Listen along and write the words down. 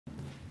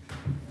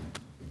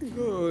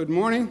Good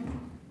morning.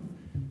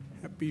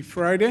 Happy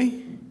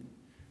Friday.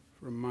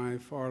 From my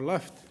far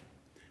left,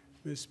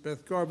 Ms.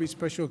 Beth Garvey,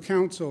 Special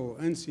Counsel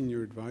and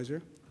Senior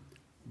Advisor,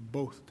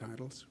 both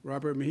titles.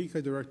 Robert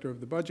Mejica, Director of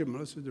the Budget.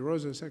 Melissa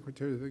DeRosa,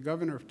 Secretary of the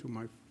Governor. To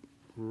my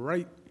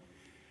right,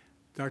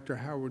 Dr.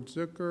 Howard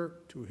Zucker.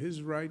 To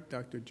his right,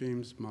 Dr.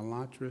 James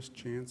Malatras,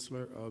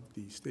 Chancellor of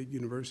the State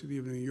University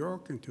of New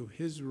York. And to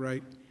his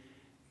right,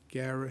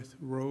 Gareth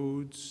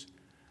Rhodes,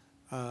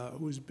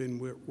 who's been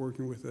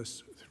working with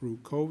us through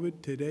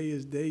COVID. Today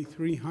is day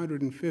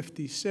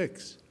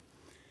 356.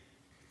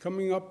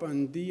 Coming up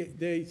on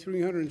day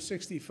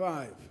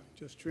 365,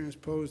 just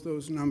transpose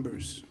those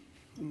numbers,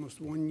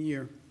 almost 1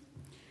 year.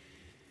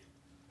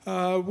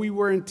 We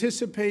were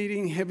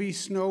anticipating heavy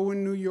snow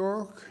in New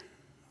York.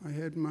 I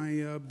had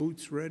my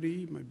boots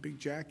ready, my big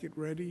jacket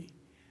ready.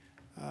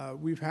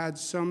 We've had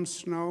some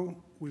snow.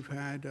 We've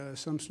had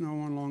some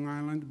snow on Long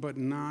Island, but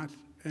not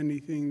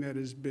anything that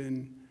has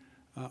been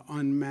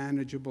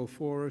unmanageable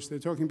for us. They're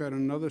talking about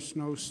another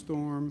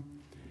snowstorm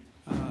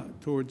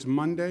towards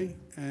Monday,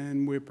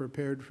 and we're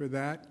prepared for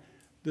that.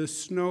 The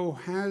snow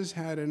has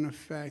had an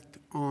effect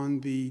on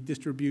the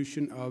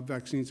distribution of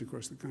vaccines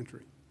across the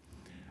country.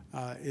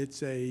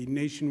 It's a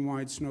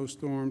nationwide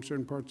snowstorm.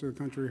 Certain parts of the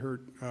country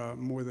hurt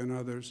more than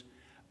others,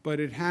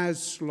 but it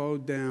has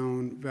slowed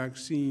down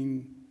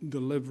vaccine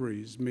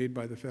deliveries made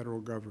by the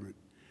federal government.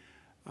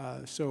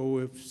 So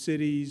if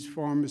cities,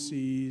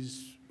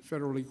 pharmacies,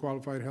 federally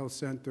qualified health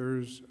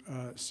centers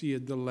see a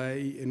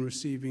delay in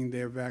receiving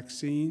their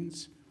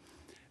vaccines,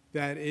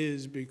 that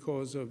is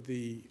because of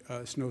the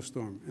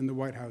snowstorm, and the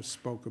White House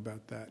spoke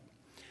about that.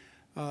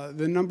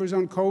 The numbers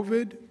on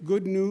COVID,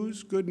 good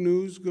news, good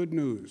news, good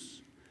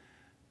news.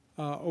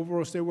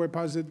 Overall statewide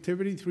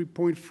positivity,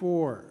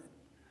 3.4.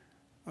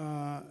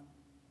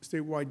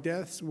 Statewide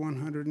deaths,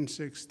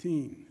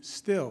 116.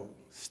 Still,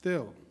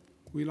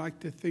 we like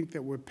to think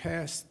that we're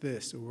past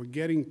this, or we're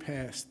getting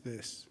past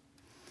this.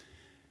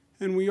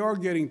 And we are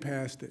getting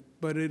past it,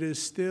 but it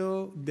is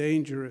still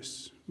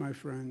dangerous, my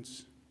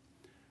friends.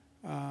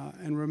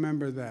 And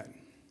remember that.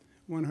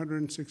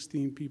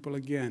 116 people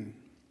again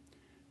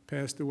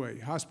passed away.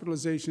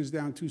 Hospitalizations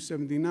down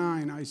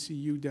 279,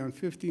 ICU down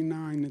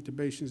 59,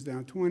 intubations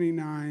down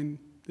 29.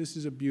 This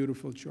is a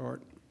beautiful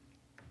chart.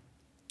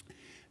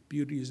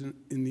 Beauty is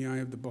in the eye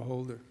of the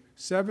beholder.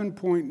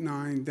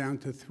 7.9 down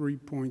to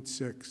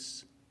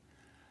 3.6.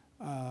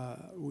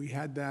 We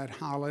had that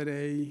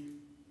holiday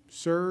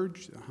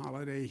surge, the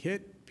holiday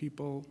hit,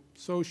 people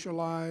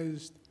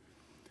socialized.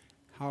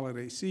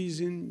 Holiday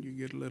season, you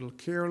get a little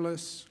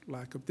careless,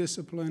 lack of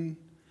discipline,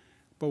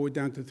 but we're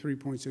down to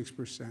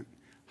 3.6%.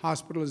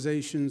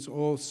 Hospitalizations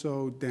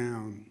also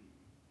down,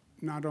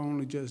 not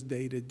only just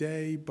day to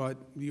day, but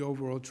the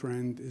overall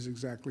trend is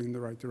exactly in the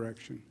right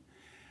direction.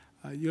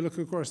 You look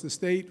across the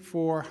state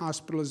for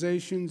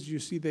hospitalizations, you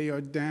see they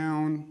are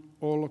down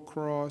all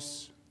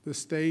across the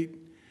state.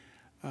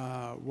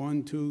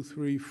 1, 2,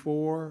 3,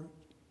 4,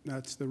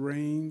 that's the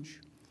range,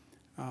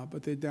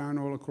 but they're down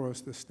all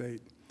across the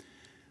state.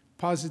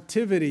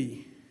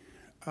 Positivity,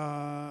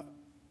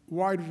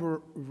 wide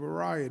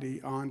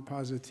variety on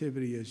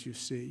positivity, as you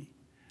see.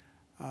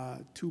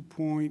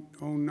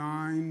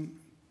 2.09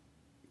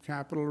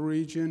 capital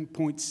region,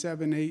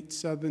 0.78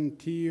 southern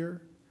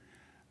tier,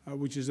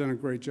 which has done a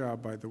great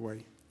job, by the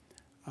way.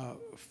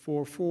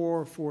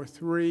 4.4,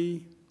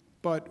 4.3,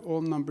 but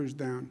all numbers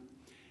down.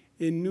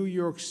 In New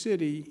York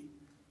City,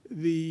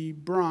 the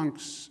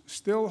Bronx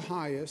still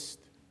highest,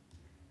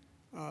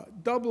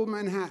 double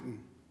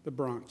Manhattan, the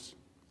Bronx.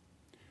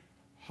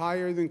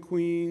 Higher than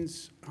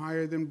Queens,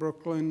 higher than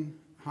Brooklyn,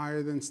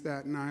 higher than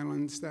Staten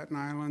Island. Staten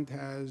Island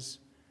has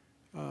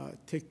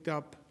ticked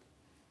up,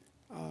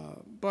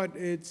 but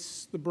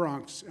it's the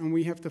Bronx, and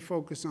we have to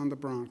focus on the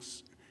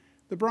Bronx.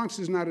 The Bronx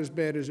is not as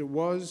bad as it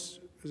was.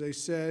 As I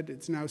said,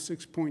 it's now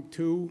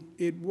 6.2.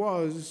 It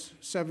was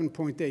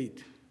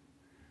 7.8,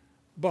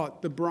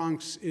 but the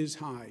Bronx is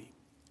high,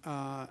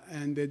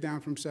 and they're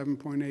down from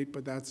 7.8,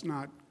 but that's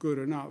not good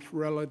enough.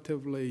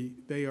 Relatively,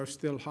 they are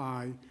still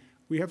high.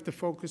 We have to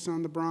focus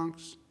on the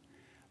Bronx.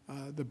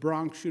 The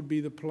Bronx should be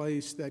the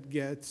place that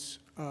gets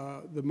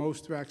the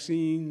most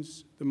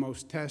vaccines, the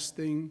most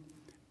testing,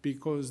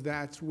 because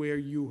that's where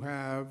you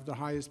have the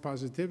highest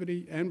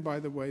positivity, and by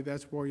the way,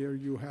 that's where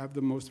you have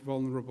the most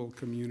vulnerable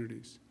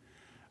communities,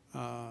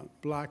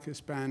 Black,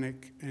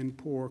 Hispanic, and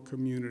poor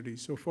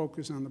communities. So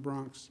focus on the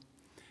Bronx.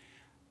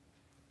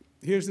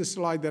 Here's the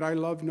slide that I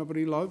love,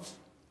 nobody loves.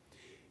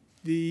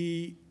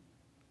 The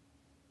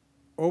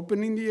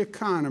opening the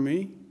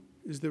economy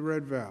is the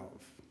red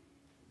valve,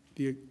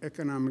 the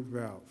economic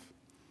valve.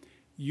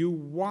 You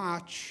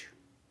watch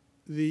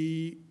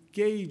the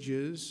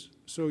gauges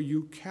so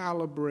you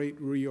calibrate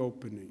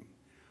reopening.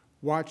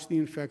 Watch the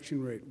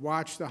infection rate,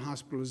 watch the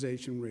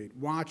hospitalization rate,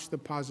 watch the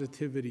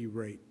positivity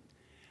rate.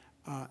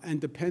 And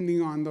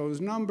depending on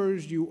those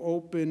numbers, you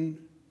open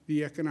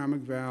the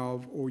economic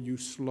valve or you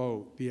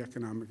slow the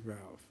economic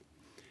valve.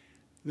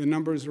 The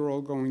numbers are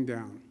all going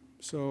down.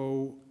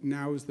 So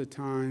now is the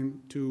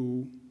time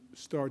to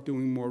start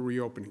doing more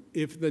reopening.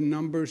 If the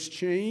numbers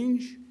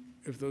change,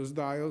 if those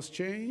dials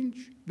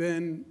change,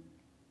 then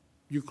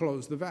you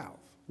close the valve,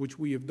 which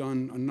we have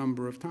done a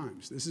number of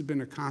times. This has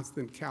been a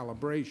constant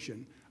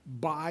calibration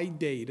by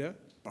data,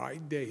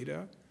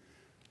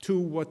 to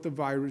what the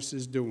virus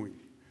is doing.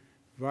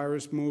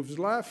 Virus moves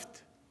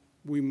left,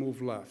 we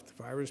move left.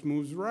 Virus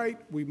moves right,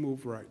 we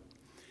move right.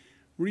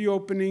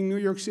 Reopening New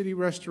York City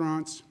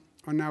restaurants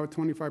are now at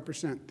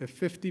 25%. They're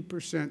 50%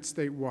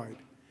 statewide.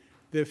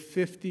 They're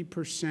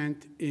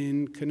 50%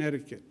 in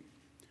Connecticut.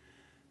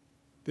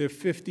 They're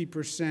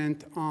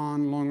 50%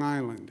 on Long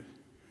Island.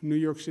 New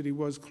York City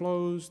was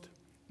closed.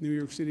 New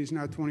York City is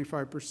now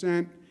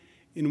 25%.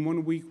 In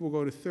 1 week, we'll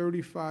go to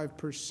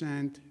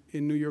 35%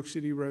 in New York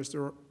City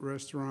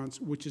restaurants,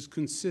 which is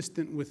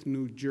consistent with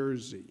New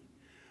Jersey.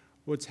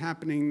 What's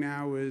happening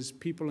now is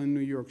people in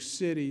New York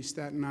City,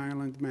 Staten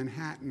Island,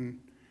 Manhattan,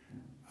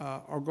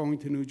 are going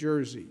to New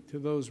Jersey, to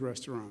those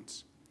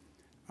restaurants.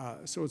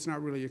 So it's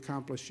not really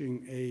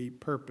accomplishing a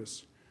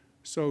purpose.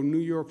 So New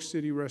York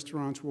City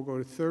restaurants will go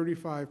to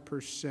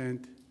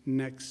 35%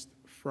 next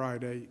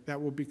Friday. That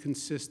will be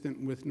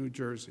consistent with New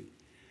Jersey.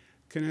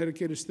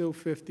 Connecticut is still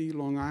 50,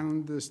 Long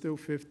Island is still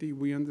 50,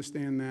 we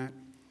understand that.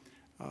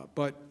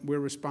 But we're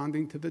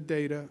responding to the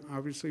data.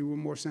 Obviously, we're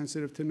more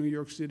sensitive to New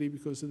York City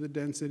because of the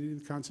density,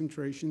 the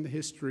concentration, the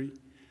history.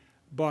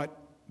 But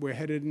we're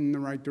headed in the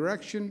right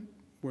direction.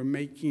 We're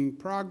making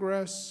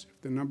progress.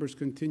 If the numbers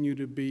continue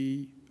to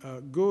be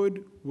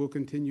good, we'll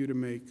continue to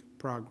make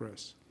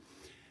progress.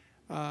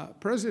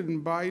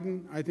 President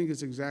Biden, I think,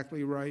 is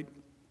exactly right.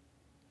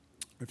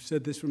 I've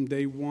said this from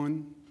day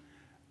one.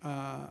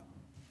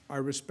 I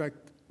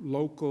respect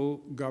local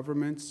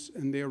governments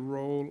and their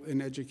role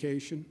in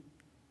education,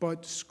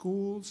 but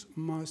schools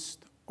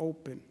must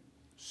open.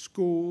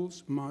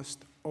 Schools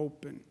must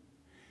open.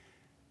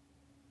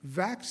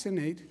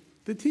 Vaccinate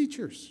the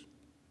teachers.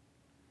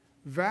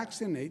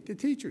 Vaccinate the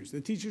teachers.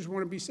 The teachers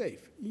want to be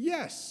safe.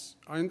 Yes,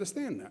 I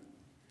understand that.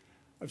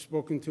 I've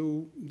spoken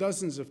to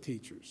dozens of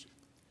teachers.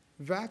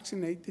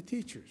 Vaccinate the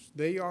teachers.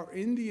 They are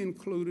in the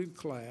included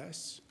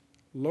class.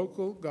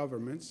 Local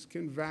governments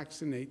can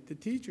vaccinate the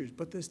teachers,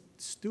 but the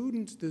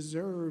students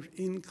deserve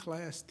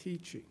in-class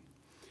teaching.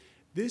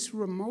 This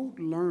remote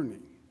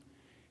learning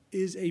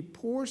is a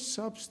poor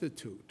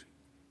substitute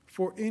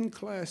for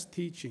in-class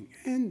teaching.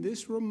 And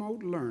this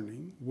remote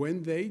learning,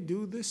 when they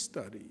do the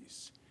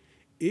studies,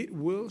 it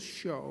will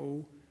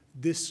show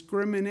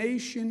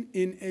discrimination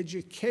in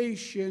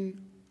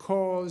education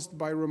caused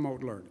by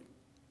remote learning.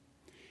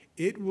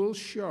 It will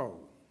show,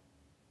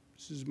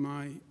 this is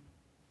my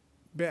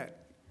bet,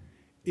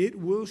 it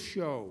will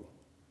show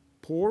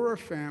poorer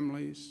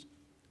families,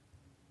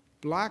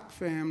 black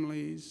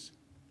families,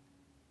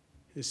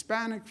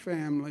 Hispanic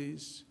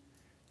families,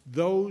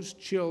 those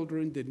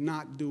children did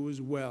not do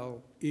as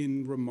well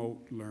in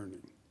remote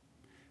learning.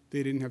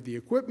 They didn't have the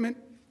equipment,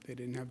 they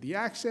didn't have the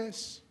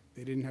access,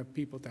 they didn't have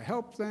people to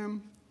help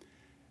them.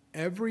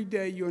 Every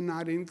day you're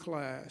not in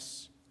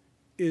class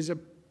is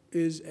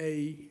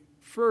a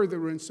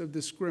furtherance of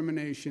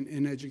discrimination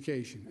in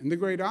education. And the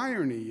great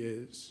irony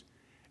is,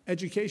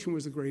 education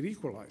was the great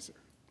equalizer,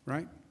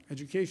 right?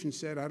 Education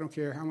said, I don't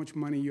care how much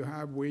money you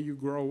have, where you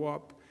grow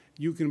up,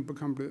 you can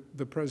become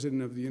the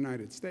president of the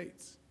United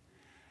States.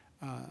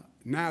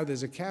 Now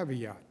there's a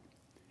caveat.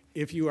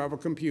 If you have a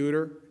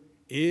computer,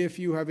 if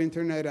you have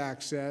internet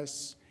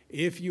access,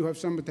 if you have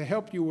someone to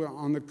help you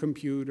on the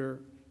computer.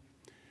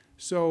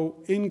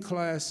 So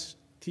in-class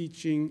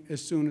teaching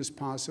as soon as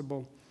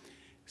possible.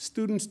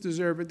 Students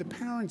deserve it. The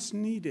parents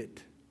need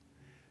it.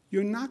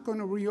 You're not going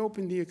to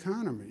reopen the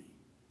economy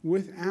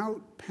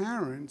without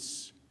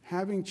parents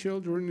having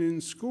children in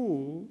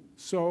school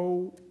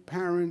so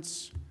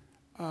parents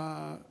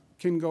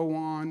can go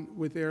on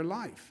with their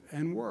life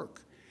and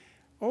work.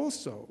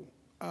 Also,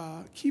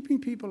 keeping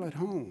people at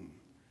home.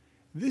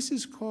 This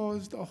has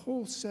caused a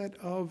whole set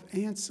of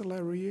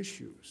ancillary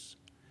issues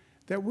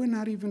that we're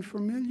not even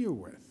familiar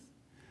with.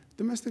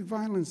 Domestic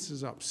violence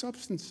is up,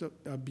 substance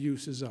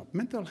abuse is up,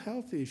 mental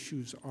health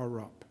issues are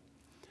up.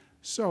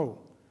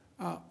 So,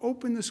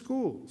 open the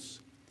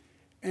schools.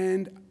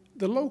 And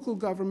the local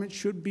government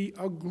should be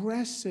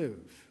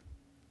aggressive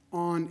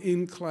on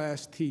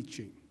in-class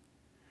teaching.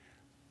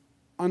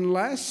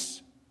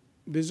 Unless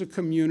there's a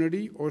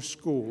community or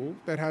school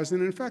that has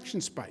an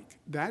infection spike.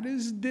 That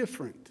is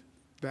different.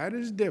 That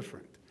is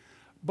different.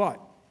 But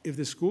if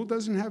the school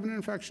doesn't have an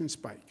infection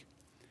spike,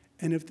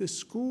 and if the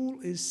school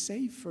is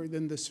safer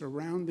than the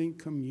surrounding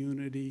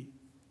community,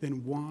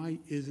 then why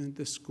isn't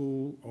the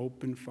school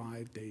open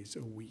 5 days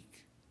a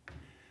week?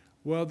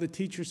 Well, the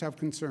teachers have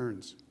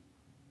concerns.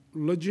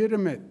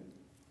 Legitimate.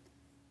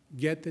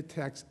 Get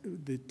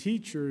the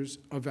teachers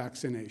a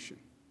vaccination.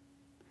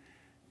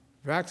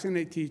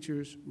 Vaccinate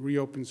teachers,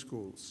 reopen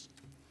schools.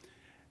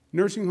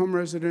 Nursing home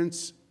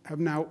residents have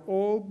now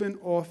all been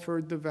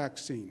offered the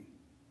vaccine.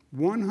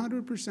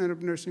 100%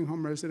 of nursing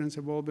home residents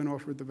have all been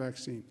offered the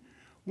vaccine.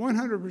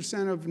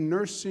 100% of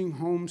nursing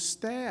home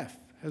staff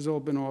has all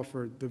been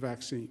offered the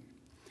vaccine.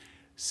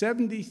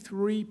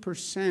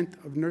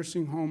 73% of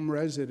nursing home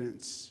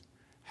residents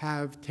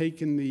have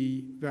taken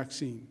the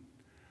vaccine,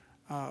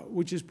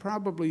 which is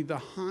probably the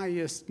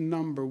highest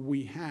number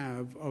we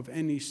have of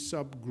any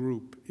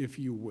subgroup, if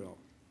you will.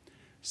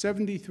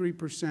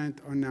 73%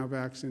 are now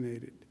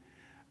vaccinated.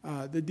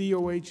 The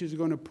DOH is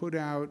going to put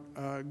out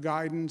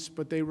guidance,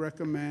 but they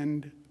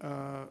recommend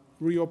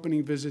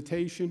reopening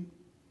visitation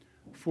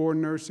for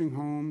nursing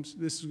homes.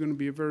 This is going to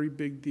be a very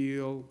big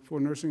deal for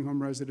nursing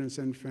home residents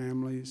and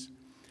families.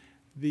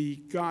 The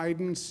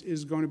guidance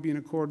is going to be in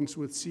accordance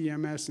with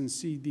CMS and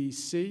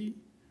CDC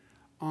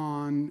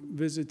on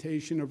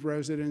visitation of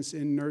residents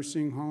in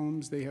nursing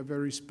homes. They have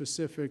very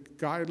specific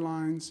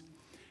guidelines.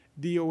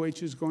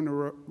 DOH is going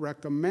to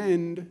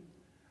recommend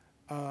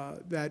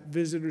that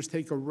visitors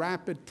take a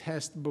rapid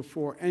test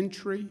before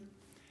entry,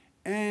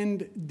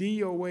 and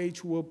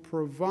DOH will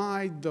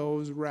provide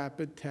those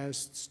rapid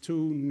tests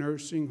to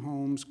nursing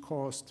homes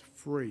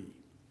cost-free.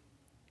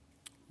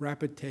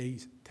 Rapid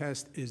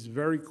test is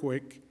very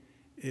quick.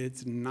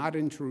 It's not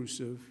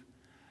intrusive,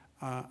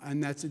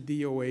 and that's a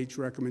DOH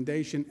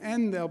recommendation,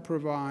 and they'll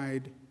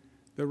provide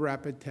the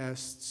rapid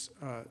tests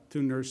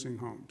to nursing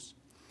homes.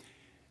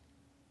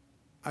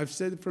 I've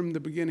said from the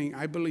beginning,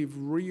 I believe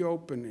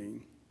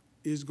reopening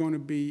is going to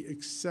be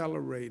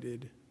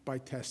accelerated by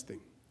testing.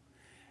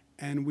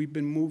 And we've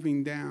been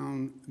moving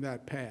down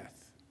that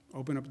path.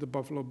 Open up the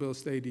Buffalo Bills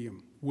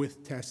Stadium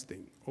with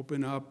testing.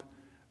 Open up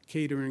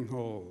catering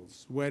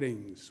halls,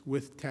 weddings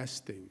with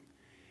testing.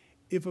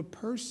 If a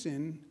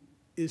person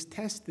is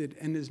tested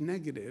and is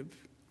negative,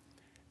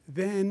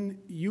 then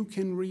you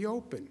can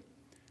reopen.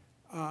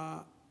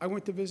 I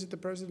went to visit the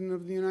President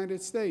of the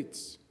United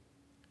States.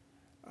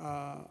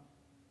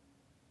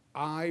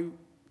 I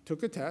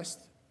took a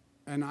test,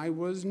 and I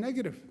was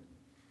negative,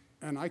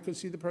 and I could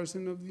see the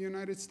President of the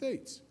United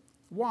States.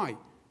 Why?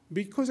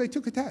 Because I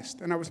took a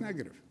test, and I was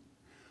negative.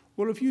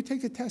 Well, if you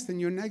take a test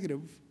and you're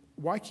negative,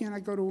 why can't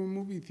I go to a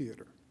movie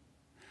theater?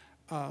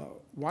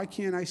 Why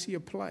can't I see a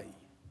play?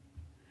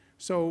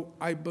 So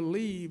I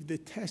believe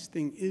that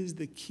testing is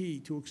the key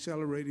to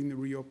accelerating the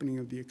reopening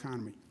of the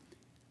economy.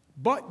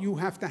 But you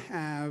have to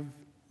have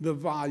the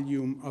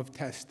volume of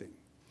testing.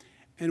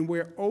 And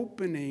we're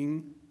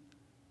opening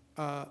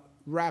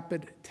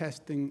rapid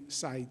testing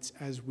sites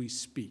as we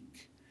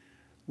speak.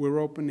 We're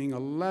opening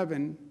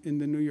 11 in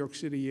the New York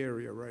City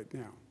area right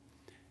now.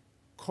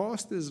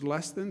 Cost is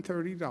less than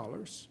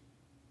 $30,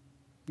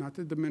 not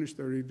to diminish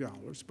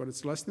 $30, but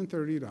it's less than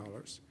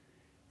 $30.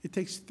 It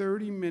takes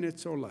 30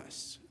 minutes or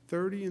less,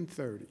 30 and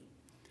 30.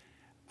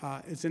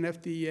 It's an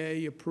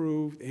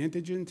FDA-approved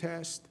antigen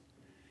test.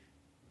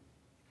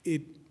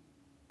 It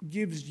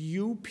gives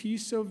you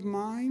peace of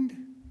mind.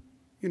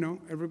 You know,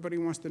 everybody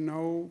wants to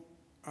know,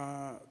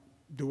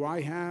 do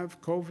I have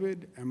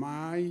COVID? Am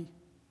I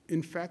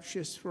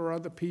infectious for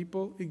other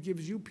people? It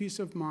gives you peace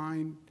of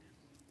mind,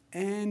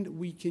 and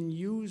we can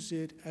use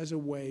it as a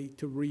way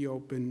to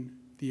reopen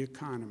the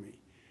economy.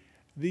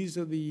 These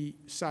are the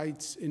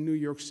sites in New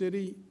York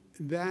City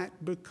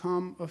that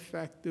become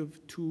effective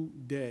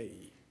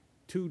today.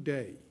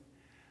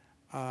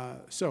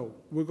 So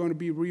we're going to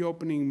be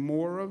reopening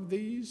more of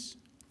these,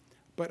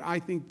 but I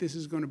think this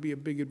is going to be a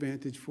big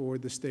advantage for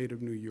the state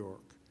of New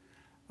York.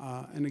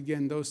 And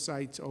again, those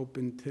sites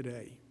open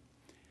today.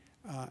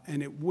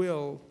 And it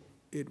will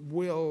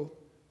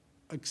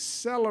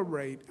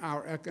accelerate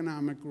our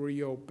economic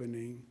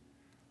reopening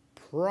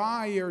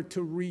prior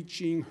to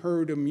reaching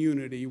herd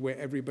immunity where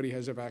everybody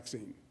has a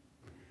vaccine,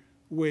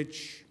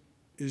 which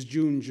is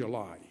June,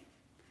 July.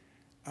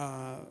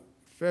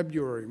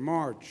 February,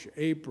 March,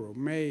 April,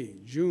 May,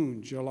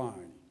 June,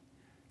 July.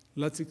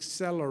 Let's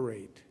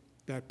accelerate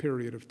that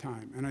period of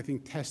time. And I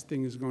think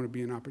testing is going to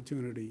be an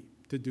opportunity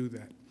to do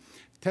that.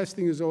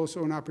 Testing is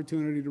also an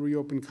opportunity to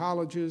reopen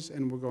colleges,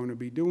 and we're going to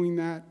be doing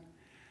that.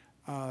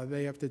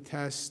 They have to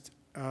test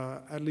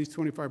at least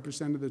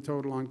 25% of the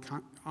total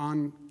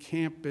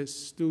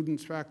on-campus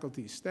students,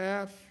 faculty,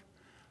 staff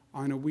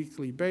on a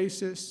weekly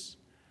basis,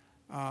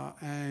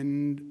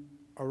 and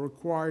are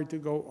required to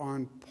go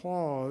on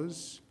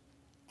pause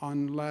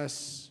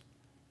unless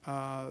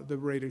the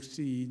rate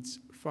exceeds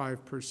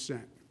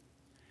 5%.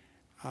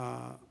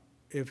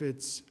 If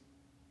it's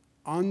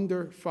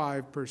under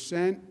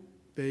 5%,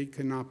 they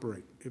can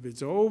operate. If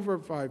it's over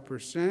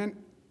 5%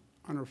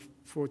 on a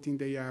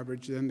 14-day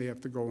average, then they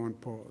have to go on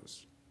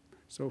pause.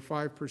 So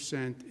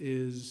 5%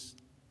 is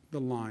the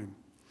line.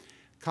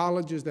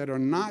 Colleges that are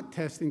not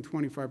testing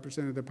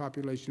 25% of the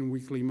population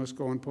weekly must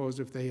go on pause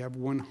if they have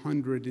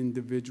 100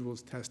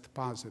 individuals test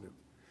positive.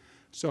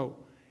 So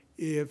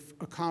if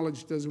a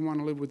college doesn't want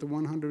to live with the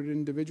 100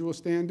 individual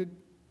standard,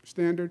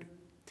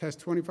 test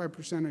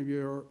 25% of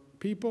your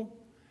people,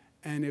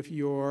 and if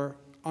you're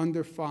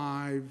under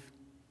 5,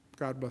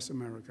 God bless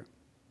America.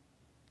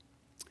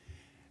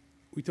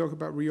 We talk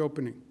about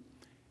reopening.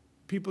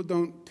 People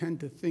don't tend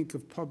to think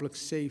of public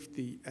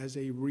safety as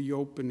a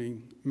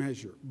reopening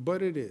measure,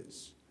 but it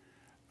is.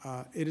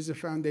 It is a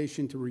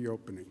foundation to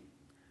reopening.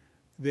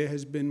 There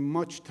has been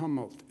much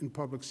tumult in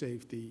public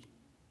safety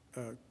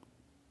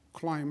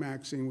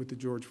climaxing with the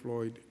George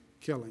Floyd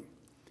killing,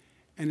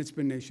 and it's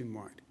been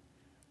nationwide.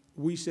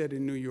 We said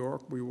in New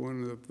York, we were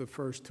one of the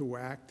first to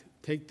act,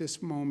 take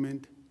this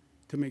moment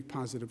to make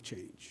positive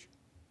change.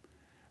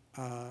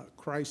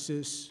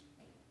 Crisis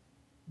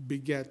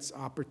begets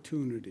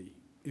opportunity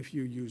if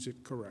you use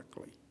it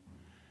correctly.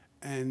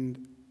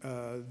 And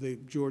the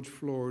George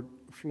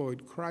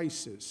Floyd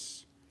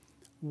crisis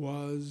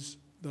was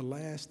the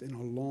last in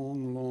a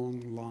long,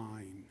 long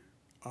line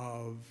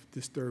of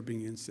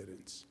disturbing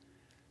incidents.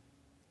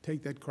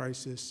 Take that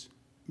crisis,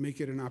 make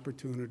it an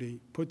opportunity,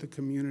 put the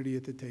community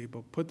at the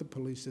table, put the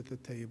police at the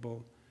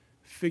table,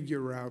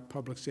 figure out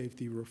public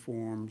safety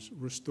reforms,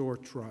 restore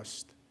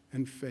trust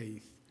and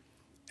faith,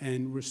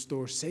 and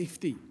restore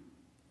safety.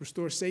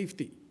 Restore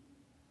safety.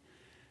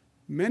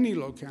 Many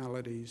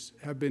localities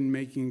have been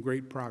making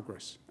great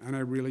progress, and I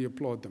really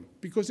applaud them,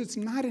 because it's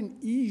not an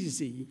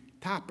easy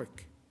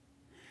topic.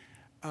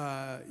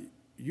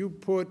 You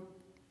put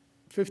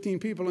 15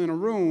 people in a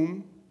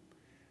room,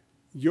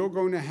 you're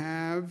going to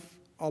have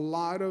a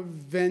lot of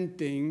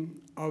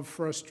venting of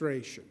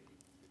frustration.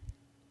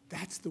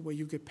 That's the way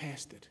you get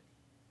past it.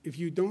 If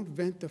you don't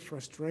vent the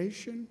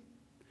frustration,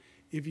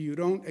 if you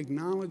don't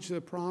acknowledge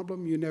the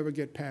problem, you never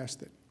get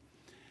past it.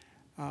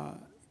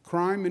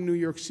 Crime in New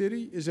York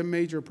City is a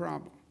major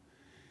problem.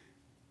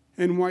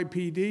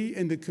 NYPD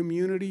and the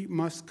community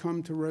must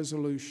come to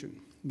resolution.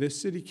 The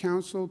city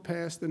council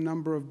passed a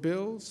number of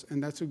bills,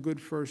 and that's a good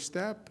first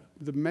step.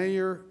 The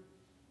mayor,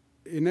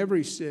 in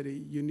every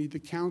city, you need the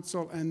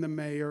council and the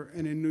mayor,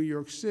 and in New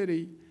York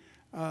City,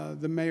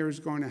 the mayor is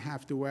going to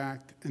have to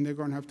act, and they're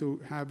going to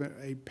have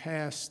a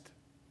passed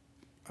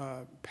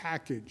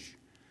package,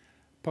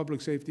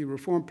 public safety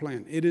reform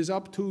plan. It is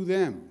up to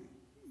them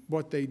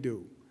what they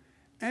do.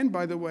 And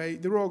by the way,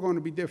 they're all going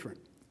to be different.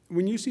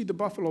 When you see the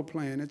Buffalo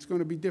plan, it's going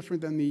to be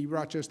different than the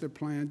Rochester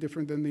plan,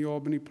 different than the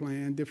Albany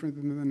plan, different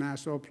than the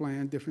Nassau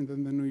plan, different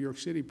than the New York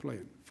City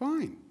plan.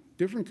 Fine.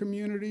 Different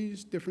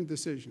communities, different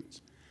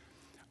decisions.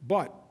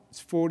 But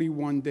it's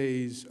 41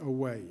 days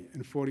away,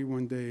 and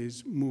 41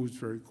 days moves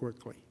very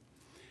quickly.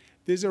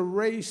 There's a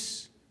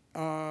race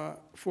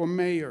for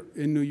mayor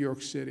in New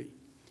York City,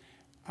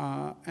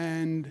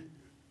 and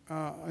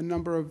a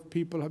number of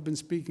people have been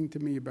speaking to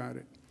me about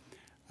it.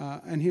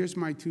 And here's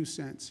my 2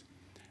 cents.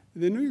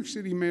 The New York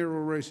City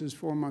mayoral race is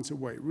 4 months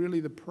away.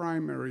 Really, the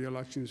primary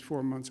election is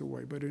 4 months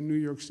away. But in New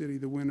York City,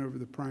 the winner of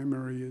the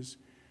primary is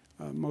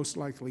most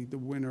likely the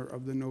winner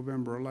of the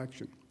November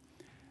election.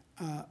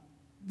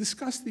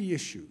 Discuss the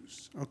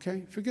issues,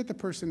 okay? Forget the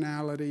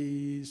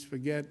personalities,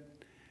 forget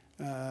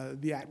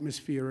the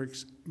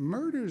atmospherics.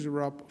 Murders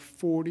are up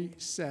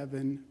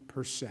 47%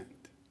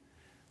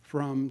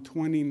 from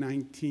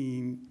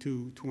 2019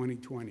 to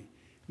 2020.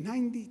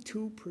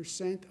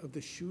 92% of the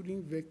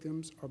shooting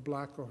victims are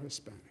Black or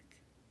Hispanic.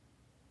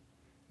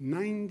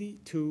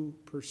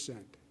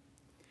 92%.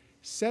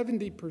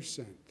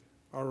 70%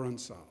 are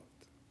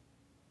unsolved.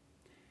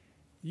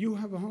 You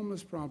have a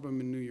homeless problem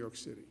in New York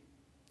City.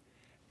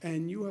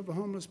 And you have a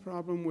homeless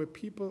problem where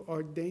people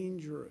are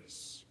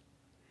dangerous.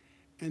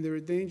 And they're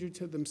a danger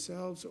to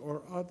themselves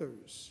or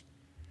others.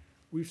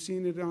 We've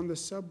seen it on the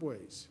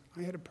subways.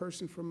 I had a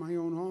person from my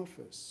own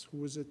office who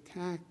was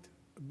attacked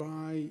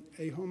by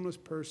a homeless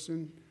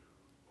person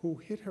who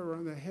hit her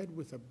on the head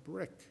with a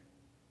brick.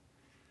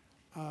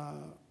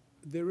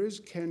 There is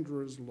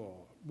Kendra's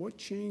law. What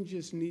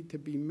changes need to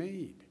be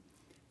made?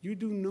 You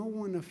do no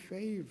one a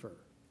favor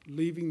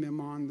leaving them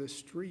on the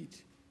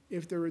street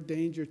if they're a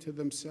danger to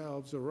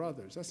themselves or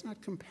others. That's not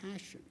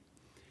compassion.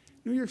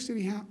 New York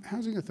City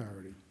Housing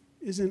Authority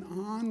is an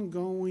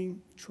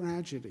ongoing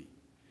tragedy.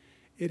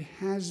 It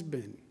has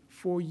been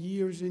for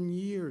years and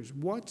years.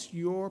 What's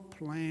your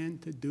plan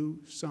to do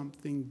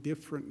something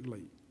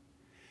differently?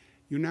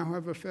 You now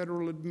have a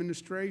federal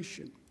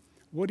administration.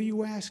 What are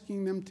you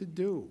asking them to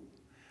do?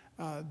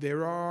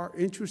 There are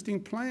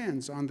interesting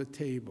plans on the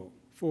table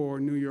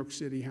for New York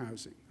City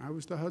housing. I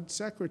was the HUD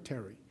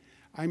secretary.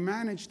 I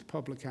managed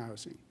public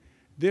housing.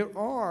 There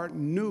are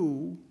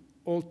new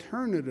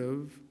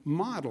alternative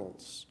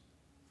models.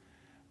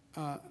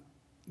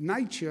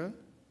 NYCHA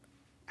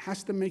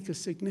has to make a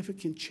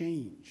significant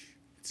change.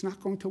 It's not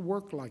going to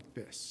work like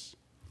this.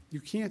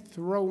 You can't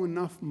throw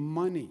enough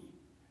money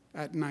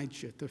at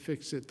NYCHA to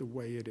fix it the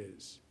way it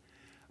is.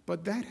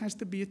 But that has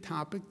to be a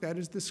topic that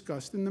is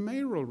discussed in the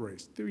mayoral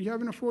race. You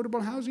have an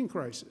affordable housing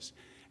crisis.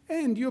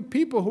 And you have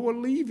people who are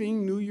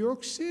leaving New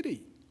York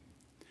City.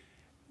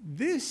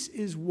 This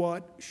is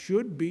what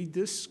should be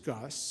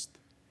discussed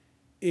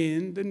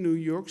in the New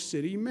York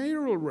City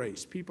mayoral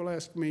race. People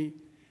ask me,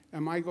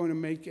 am I going to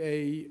make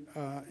an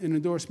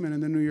endorsement in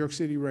the New York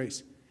City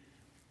race?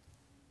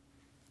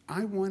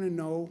 I want to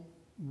know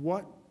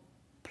what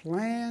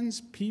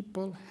plans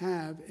people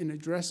have in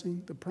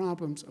addressing the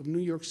problems of New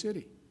York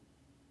City.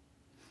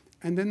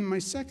 And then my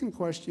second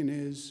question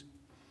is,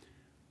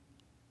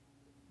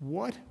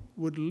 what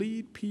would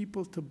lead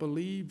people to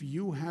believe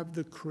you have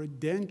the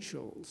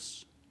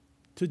credentials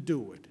to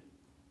do it?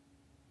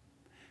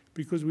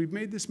 Because we've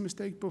made this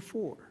mistake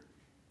before.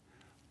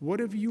 What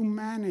have you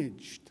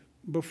managed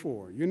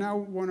before? You now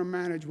want to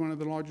manage one of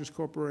the largest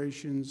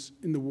corporations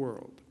in the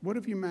world. What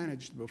have you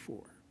managed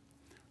before?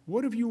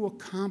 What have you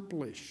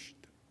accomplished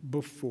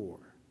before?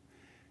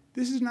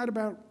 This is not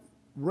about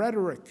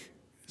rhetoric.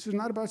 This is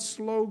not about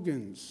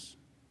slogans.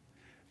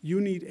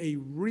 You need a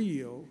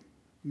real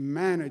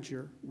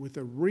manager with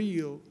a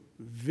real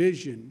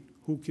vision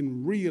who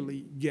can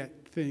really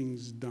get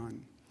things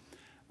done.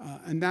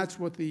 And that's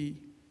what the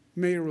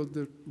mayoral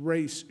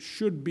race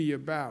should be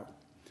about,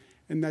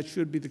 and that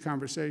should be the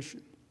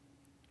conversation.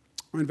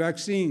 On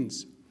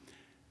vaccines,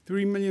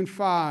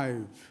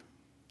 3,500,000,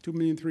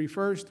 2,300,000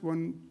 first,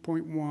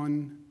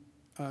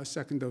 1.1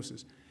 second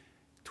doses.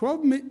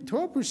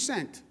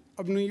 12%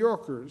 of New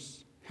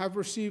Yorkers have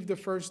received the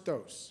first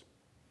dose.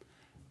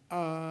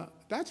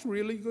 That's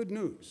really good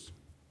news.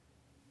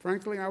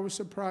 Frankly, I was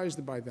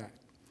surprised by that.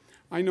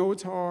 I know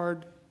it's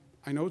hard.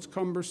 I know it's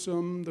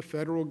cumbersome. The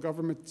federal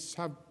government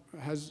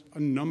has a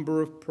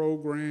number of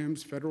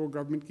programs. Federal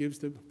government gives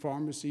to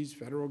pharmacies.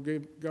 Federal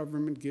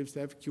government gives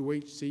to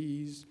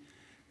FQHCs.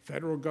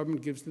 Federal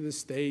government gives to the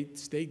state.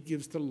 State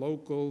gives to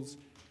locals.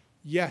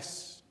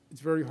 Yes,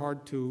 it's very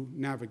hard to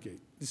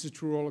navigate. This is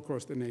true all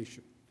across the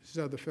nation. This is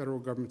how the federal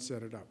government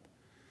set it up.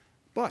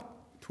 But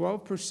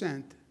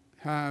 12%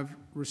 have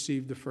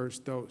received the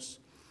first dose.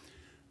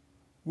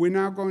 We're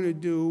now going to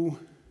do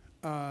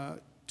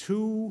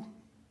two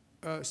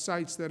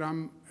sites that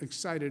I'm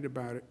excited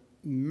about it.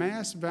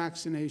 Mass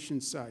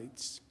vaccination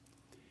sites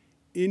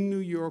in New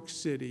York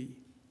City,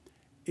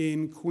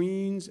 in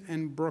Queens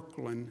and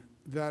Brooklyn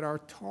that are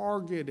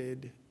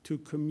targeted to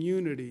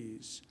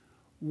communities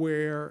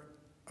where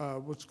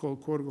what's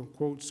called quote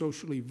unquote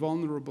socially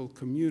vulnerable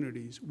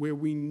communities, where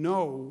we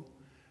know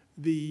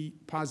the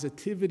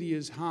positivity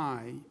is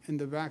high and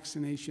the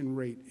vaccination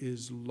rate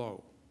is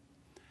low.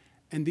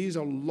 And these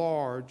are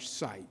large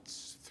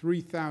sites,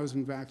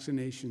 3,000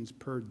 vaccinations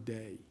per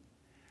day.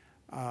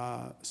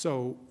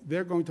 So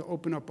they're going to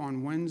open up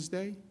on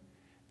Wednesday,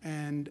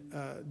 and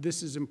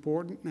this is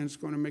important, and it's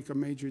going to make a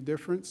major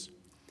difference.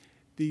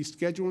 The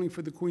scheduling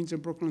for the Queens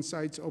and Brooklyn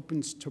sites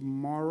opens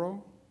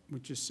tomorrow,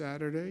 which is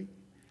Saturday,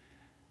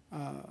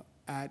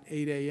 at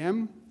 8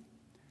 a.m.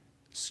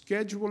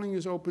 Scheduling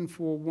is open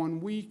for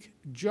 1 week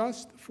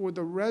just for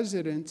the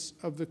residents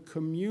of the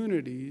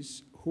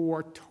communities who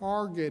are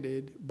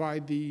targeted by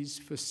these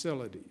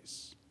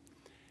facilities.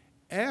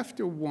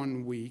 After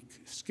 1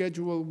 week,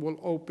 schedule will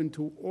open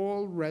to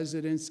all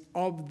residents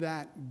of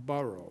that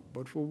borough.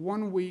 But for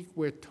 1 week,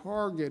 we're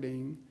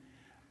targeting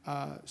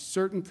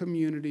certain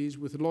communities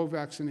with low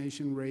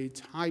vaccination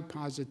rates, high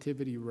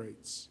positivity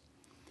rates.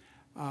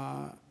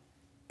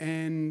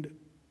 And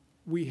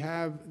we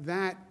have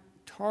that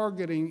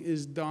targeting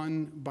is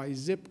done by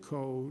zip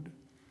code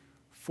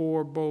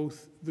for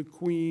both the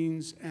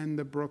Queens and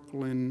the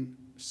Brooklyn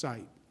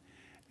site.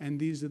 And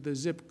these are the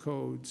zip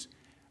codes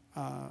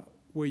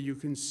where you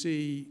can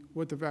see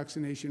what the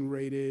vaccination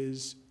rate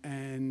is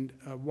and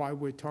why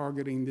we're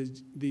targeting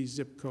these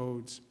zip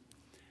codes.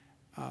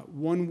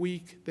 1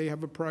 week, they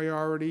have a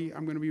priority.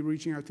 I'm going to be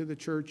reaching out to the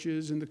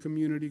churches and the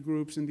community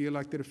groups and the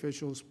elected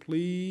officials.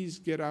 Please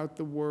get out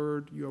the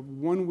word. You have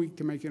 1 week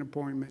to make an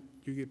appointment.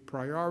 You get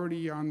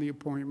priority on the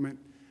appointment,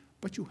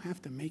 but you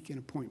have to make an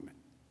appointment.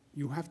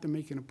 You have to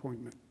make an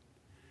appointment.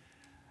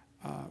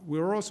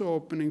 We're also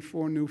opening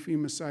 4 new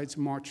FEMA sites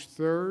March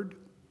 3rd.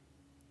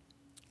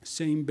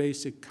 Same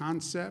basic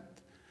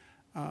concept.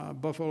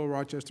 Buffalo,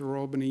 Rochester,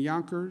 Albany,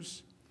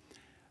 Yonkers.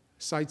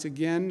 Sites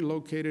again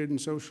located in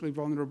socially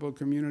vulnerable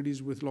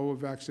communities with lower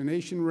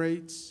vaccination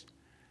rates.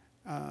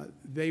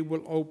 They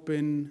will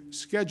open,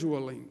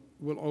 scheduling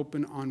will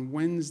open on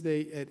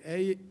Wednesday at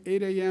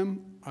 8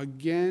 a.m.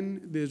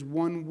 Again, there's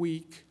 1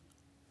 week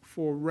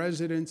for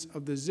residents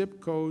of the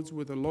zip codes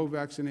with the low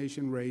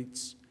vaccination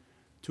rates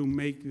to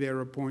make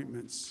their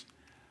appointments.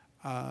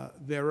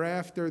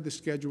 Thereafter, the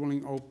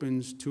scheduling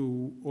opens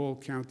to all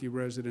county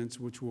residents,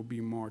 which will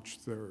be March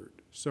 3rd.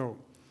 So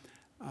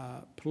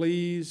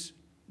please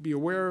be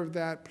aware of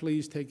that.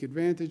 Please take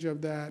advantage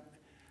of that.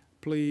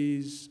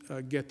 Please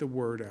get the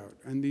word out.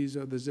 And these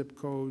are the zip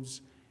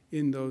codes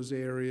in those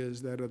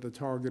areas that are the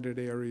targeted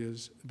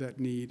areas that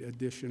need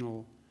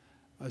additional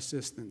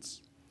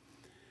assistance.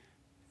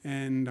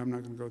 And I'm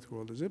not going to go through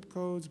all the zip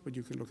codes, but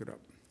you can look it up.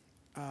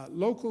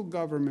 Local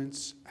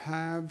governments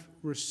have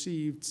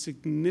received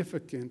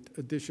significant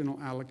additional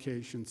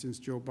allocations since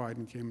Joe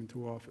Biden came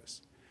into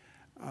office.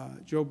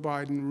 Joe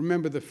Biden,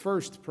 remember the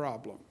first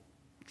problem,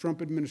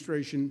 Trump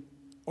administration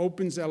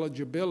opens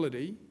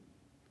eligibility,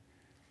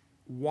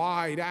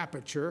 wide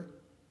aperture,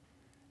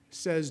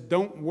 says,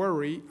 don't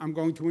worry, I'm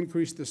going to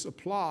increase the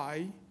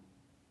supply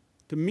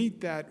to meet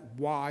that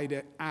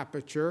wide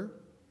aperture.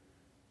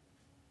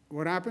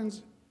 What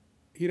happens?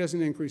 He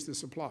doesn't increase the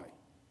supply.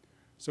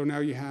 So now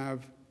you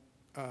have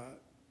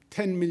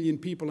 10 million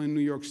people in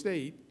New York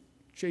State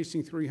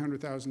chasing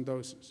 300,000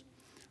 doses.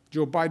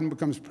 Joe Biden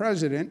becomes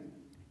president.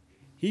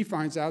 He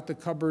finds out the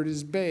cupboard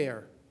is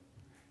bare.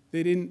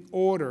 They didn't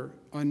order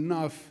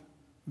enough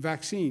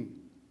vaccine.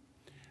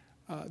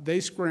 They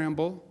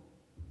scramble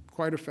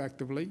quite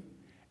effectively,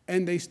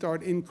 and they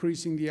start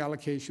increasing the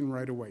allocation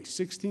right away.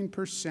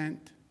 16%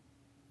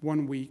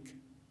 1 week,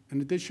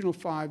 an additional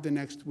 5 the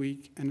next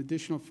week, an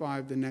additional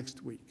 5 the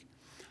next week.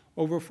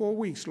 Over 4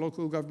 weeks,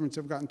 local governments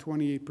have gotten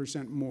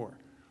 28% more.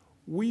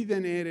 We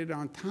then added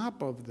on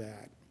top of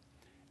that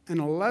an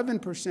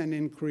 11%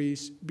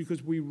 increase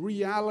because we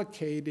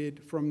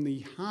reallocated from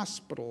the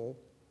hospital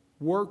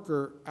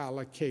worker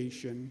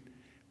allocation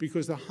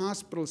because the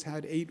hospitals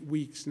had 8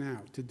 weeks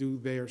now to do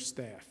their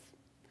staff.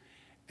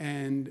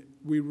 And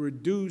we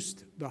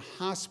reduced the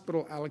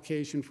hospital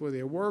allocation for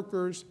their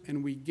workers,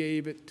 and we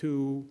gave it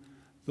to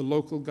the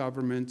local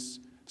governments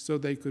so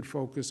they could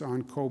focus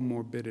on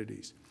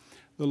comorbidities.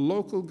 The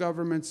local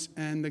governments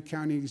and the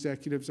county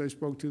executives I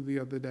spoke to the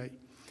other day,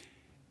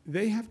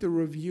 they have to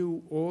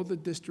review all the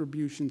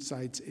distribution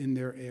sites in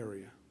their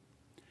area.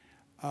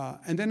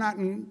 And they're not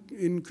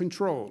in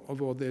control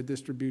of all their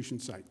distribution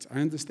sites.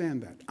 I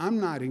understand that. I'm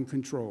not in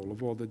control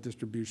of all the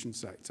distribution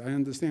sites. I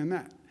understand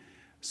that.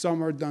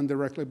 Some are done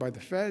directly by the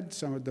Fed,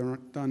 some are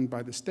done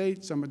by the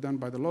state, some are done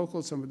by the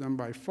local, some are done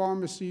by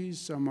pharmacies,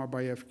 some are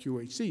by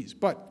FQHCs.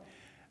 But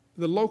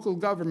the local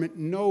government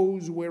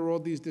knows where all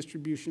these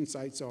distribution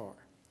sites are.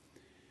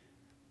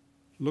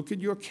 Look at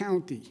your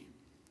county,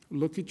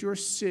 look at your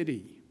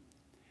city,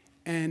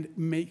 and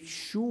make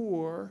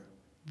sure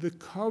the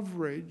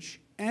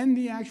coverage and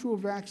the actual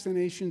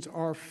vaccinations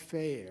are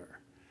fair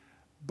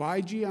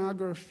by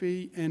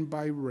geography and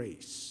by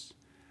race.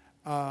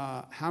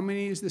 How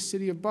many is the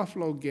city of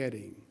Buffalo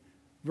getting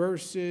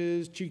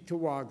versus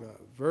Cheektowaga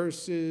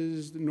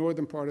versus the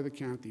northern part of the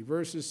county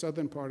versus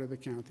southern part of the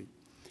county?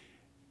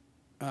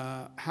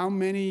 How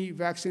many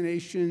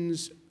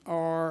vaccinations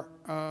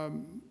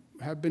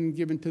have been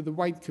given to the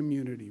white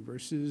community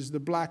versus the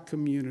black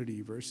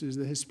community versus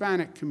the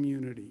Hispanic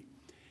community?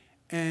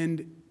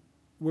 And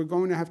we're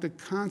going to have to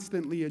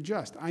constantly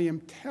adjust. I am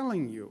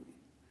telling you,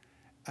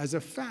 as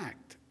a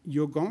fact,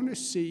 you're going to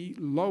see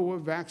lower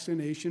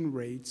vaccination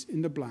rates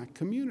in the black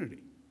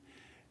community.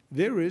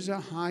 There is a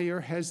higher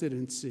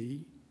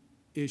hesitancy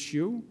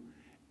issue,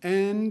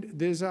 and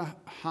there's a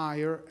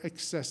higher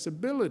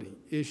accessibility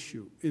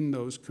issue in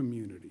those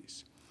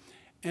communities.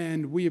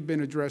 And we have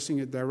been addressing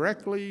it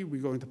directly. We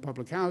go into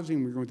public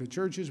housing, we go into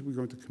churches, we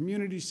go into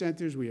community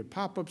centers, we have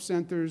pop-up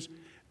centers.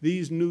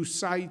 These new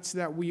sites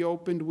that we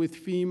opened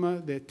with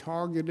FEMA, they're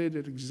targeted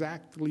at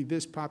exactly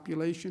this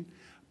population.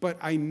 But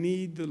I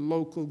need the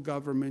local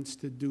governments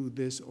to do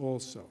this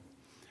also.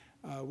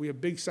 We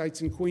have big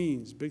sites in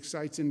Queens, big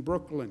sites in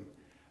Brooklyn.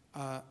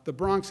 The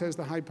Bronx has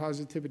the high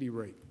positivity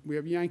rate. We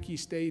have Yankee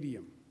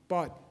Stadium,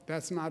 but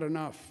that's not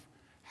enough.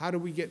 How do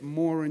we get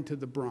more into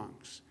the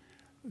Bronx?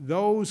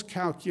 Those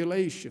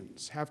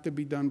calculations have to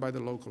be done by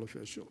the local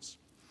officials.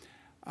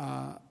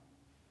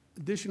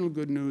 Additional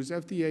good news,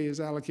 FDA has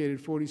allocated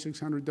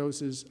 4,600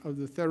 doses of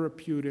the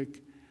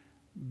therapeutic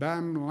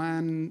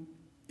bamlanivimab.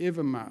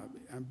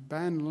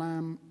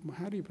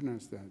 How do you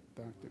pronounce that,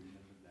 doctor?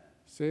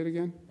 Say it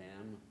again?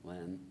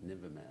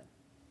 Bamlanivimab.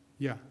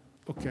 Yeah,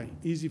 okay,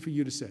 easy for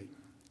you to say.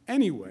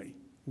 Anyway,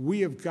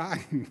 we have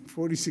gotten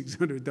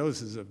 4,600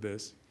 doses of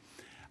this,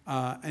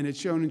 and it's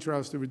shown in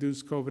trials to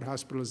reduce COVID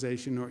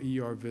hospitalization or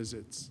ER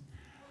visits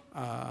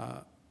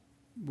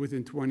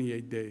within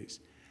 28 days.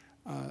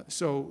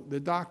 So the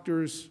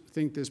doctors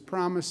think there's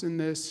promise in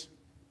this,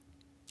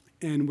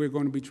 and we're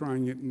going to be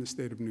trying it in the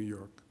state of New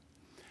York.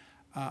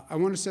 I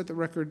want to set the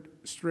record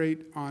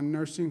straight on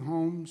nursing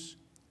homes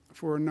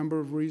for a number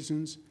of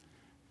reasons,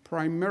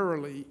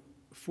 primarily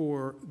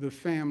for the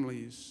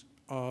families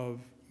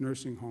of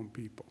nursing home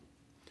people.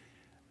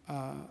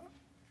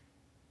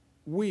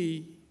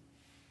 We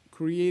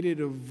created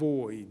a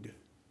void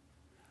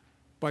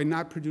by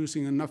not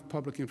producing enough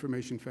public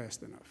information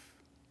fast enough.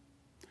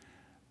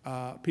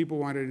 People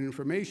wanted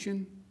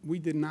information. We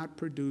did not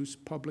produce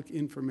public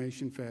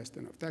information fast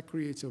enough. That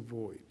creates a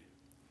void.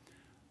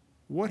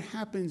 What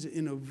happens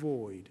in a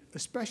void,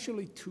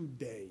 especially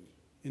today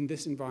in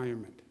this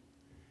environment,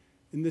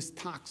 in this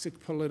toxic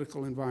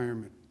political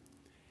environment?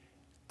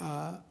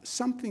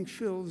 Something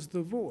fills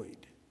the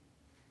void.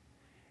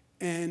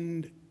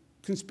 And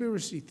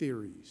conspiracy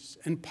theories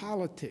and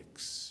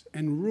politics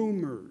and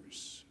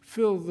rumors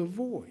fill the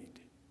void.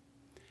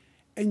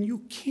 And you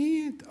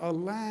can't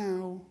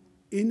allow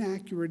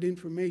inaccurate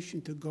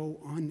information to go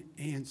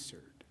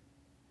unanswered.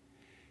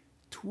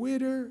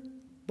 Twitter,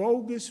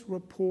 bogus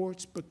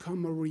reports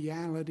become a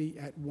reality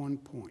at one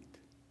point.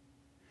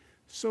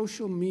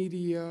 Social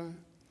media,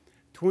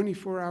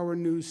 24-hour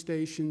news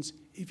stations,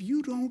 if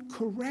you don't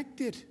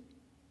correct it,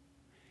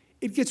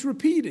 it gets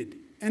repeated,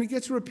 and it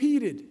gets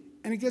repeated,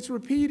 and it gets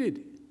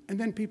repeated, and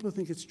then people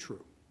think it's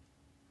true.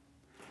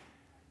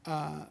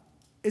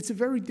 It's a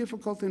very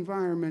difficult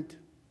environment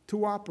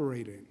to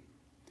operate in.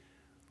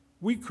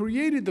 We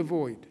created the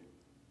void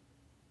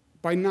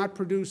by not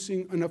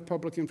producing enough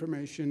public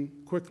information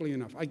quickly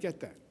enough. I get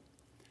that.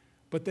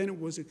 But then it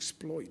was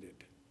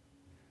exploited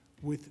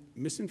with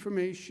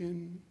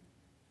misinformation,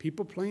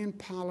 people playing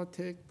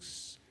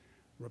politics,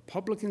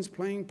 Republicans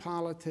playing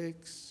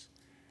politics,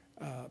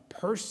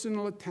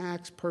 personal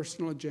attacks,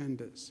 personal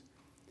agendas.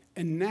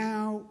 And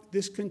now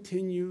this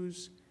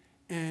continues,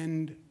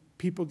 and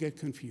people get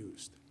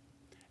confused.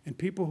 And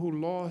people who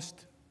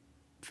lost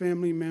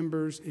family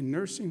members in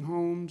nursing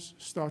homes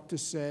start to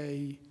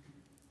say,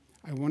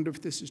 I wonder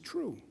if this is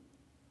true.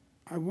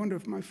 I wonder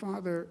if my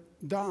father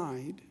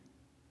died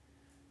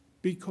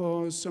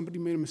because somebody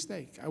made a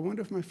mistake. I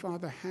wonder if my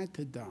father had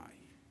to die.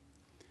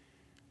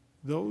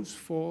 Those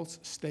false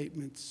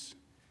statements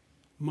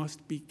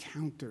must be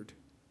countered.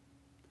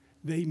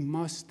 They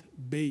must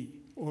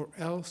be, or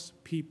else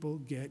people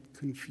get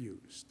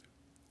confused.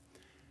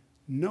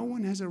 No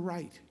one has a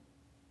right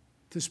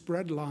to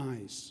spread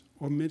lies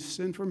or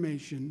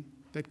misinformation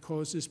that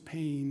causes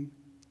pain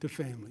to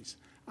families.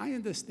 I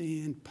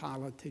understand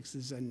politics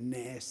is a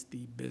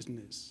nasty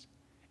business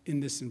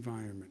in this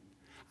environment.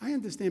 I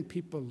understand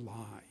people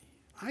lie.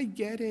 I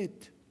get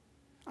it.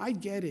 I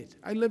get it.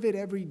 I live it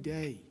every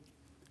day.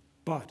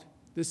 But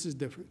this is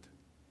different.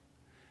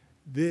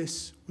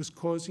 This was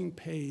causing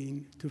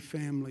pain to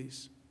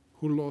families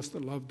who lost a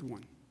loved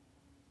one.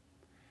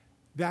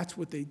 That's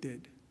what they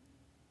did.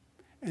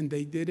 And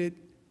they did it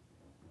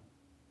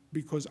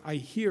because I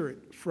hear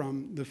it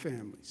from the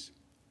families.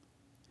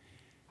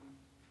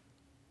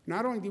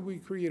 Not only did we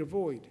create a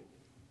void,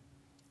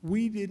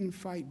 we didn't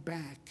fight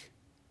back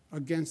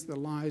against the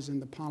lies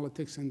and the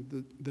politics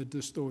and the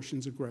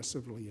distortions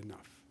aggressively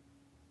enough.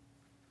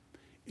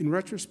 In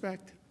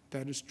retrospect,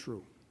 that is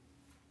true.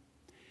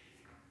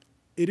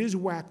 It is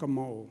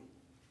whack-a-mole.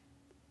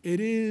 It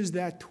is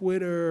that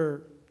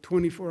Twitter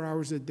 24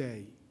 hours a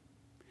day.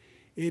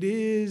 It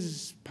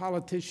is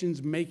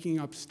politicians making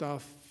up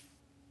stuff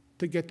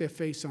to get their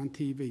face on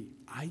TV.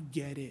 I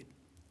get it.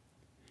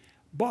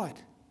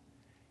 But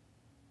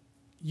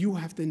you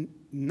have to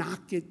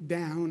knock it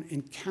down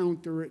and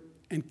counter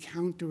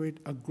it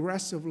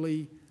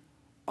aggressively.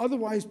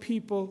 Otherwise,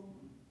 people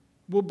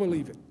will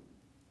believe it.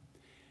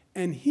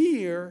 And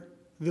here,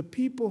 the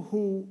people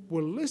who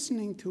were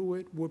listening to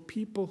it were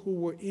people who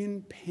were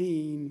in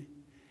pain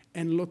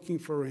and looking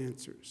for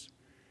answers.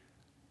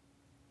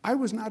 I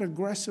was not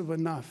aggressive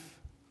enough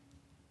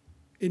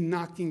in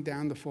knocking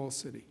down the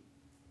falsity.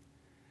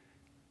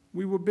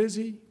 We were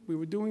busy, we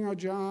were doing our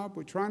job,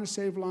 we're trying to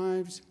save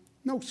lives,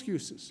 no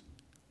excuses.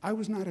 I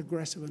was not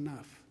aggressive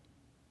enough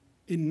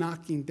in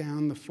knocking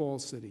down the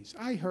falsities.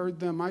 I heard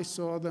them, I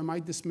saw them, I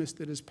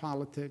dismissed it as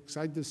politics,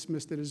 I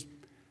dismissed it as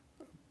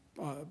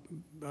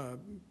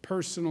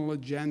personal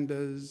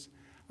agendas,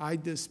 I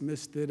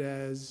dismissed it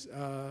as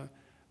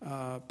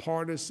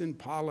partisan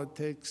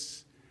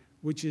politics,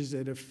 which is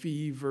at a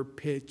fever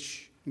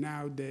pitch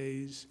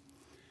nowadays.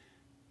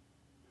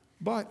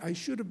 But I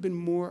should have been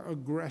more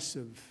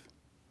aggressive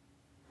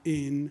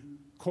in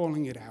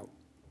calling it out,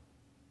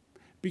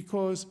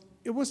 because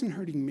it wasn't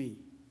hurting me.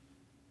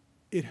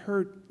 It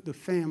hurt the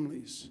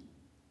families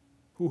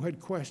who had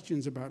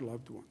questions about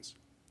loved ones.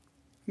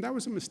 And that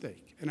was a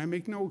mistake, and I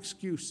make no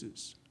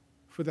excuses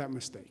for that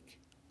mistake.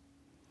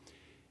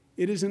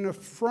 It is an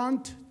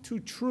affront to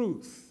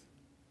truth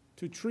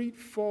to treat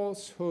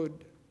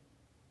falsehood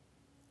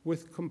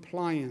with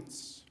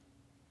compliance.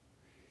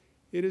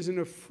 It is an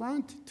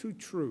affront to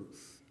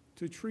truth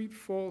to treat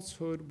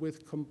falsehood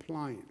with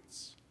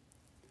compliance.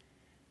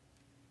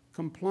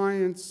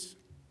 Compliance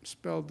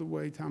spelled the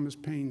way Thomas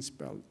Paine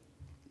spelled it.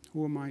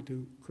 Who am I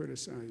to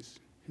criticize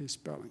his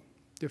spelling,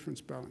 different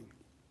spelling?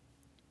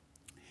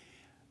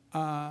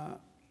 I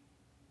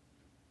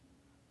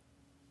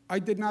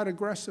did not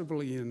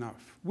aggressively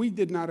enough, we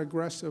did not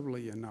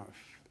aggressively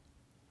enough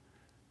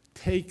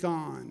take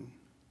on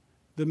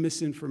the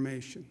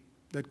misinformation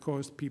that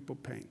caused people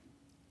pain.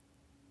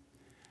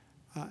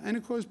 And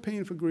it caused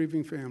pain for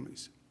grieving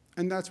families.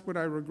 And that's what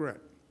I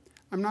regret.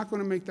 I'm not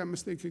going to make that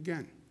mistake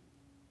again.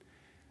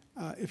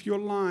 If you're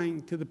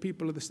lying to the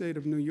people of the state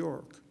of New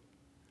York,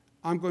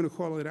 I'm going to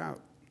call it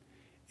out.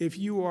 If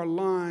you are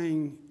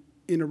lying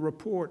in a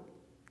report,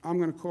 I'm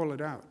going to call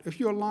it out. If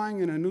you're lying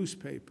in a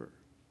newspaper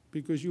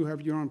because you have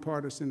your own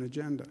partisan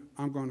agenda,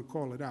 I'm going to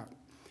call it out.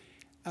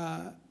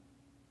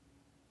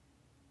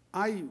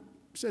 I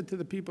said to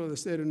the people of the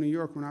state of New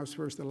York when I was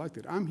first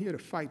elected, I'm here to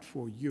fight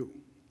for you.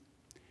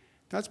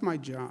 That's my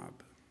job.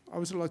 I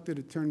was elected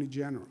Attorney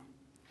General.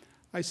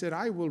 I said,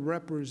 I will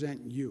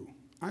represent you.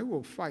 I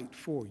will fight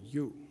for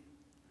you.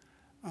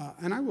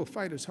 And I will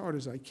fight as hard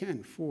as I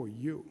can for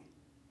you.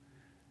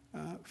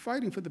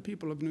 Fighting for the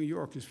people of New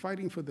York is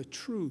fighting for the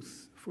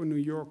truth for New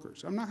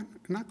Yorkers. I'm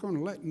not going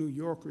to let New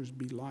Yorkers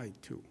be lied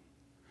to.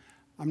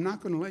 I'm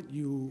not going to let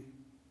you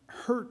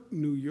hurt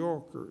New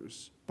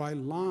Yorkers by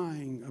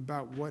lying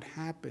about what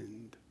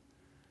happened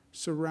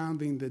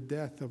surrounding the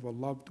death of a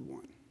loved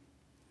one.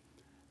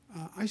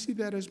 I see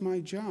that as my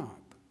job,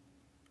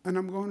 and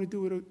I'm going to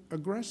do it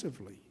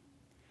aggressively,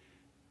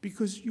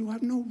 because you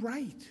have no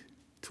right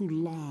to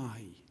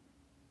lie,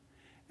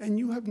 and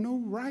you have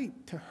no right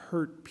to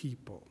hurt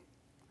people.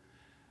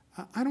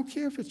 I don't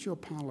care if it's your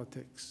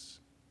politics.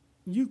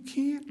 You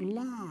can't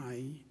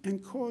lie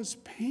and cause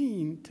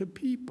pain to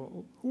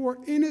people who are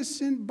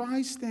innocent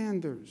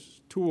bystanders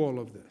to all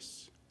of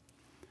this.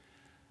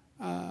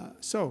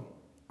 So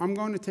I'm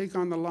going to take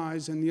on the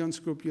lies and the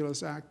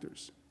unscrupulous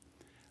actors,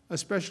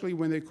 especially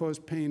when they cause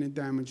pain and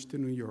damage to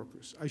New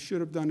Yorkers. I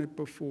should have done it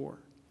before,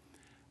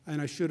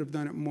 and I should have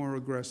done it more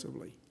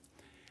aggressively.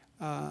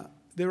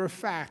 There are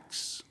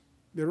facts.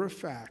 There are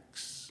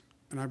facts.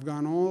 And I've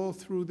gone all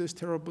through this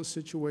terrible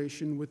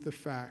situation with the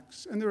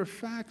facts. And there are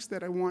facts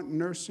that I want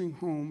nursing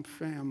home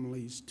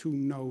families to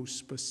know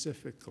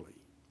specifically,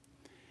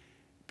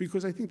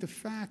 because I think the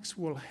facts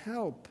will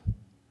help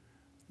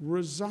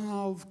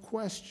resolve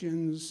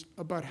questions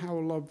about how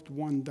a loved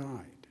one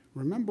died.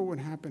 Remember what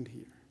happened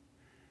here.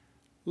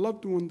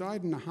 Loved one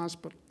died in a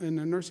hospital, in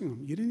a nursing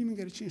home. You didn't even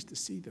get a chance to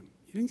see them.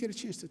 You didn't get a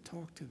chance to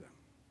talk to them.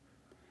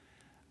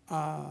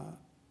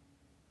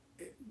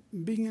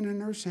 Being in a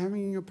nurse,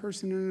 having a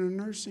person in a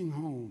nursing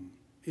home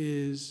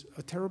is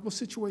a terrible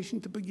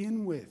situation to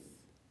begin with,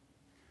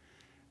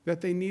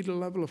 that they need a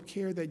level of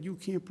care that you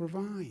can't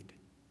provide.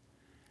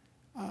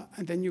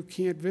 And then you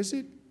can't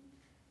visit,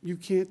 you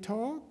can't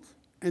talk,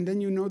 and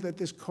then you know that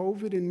there's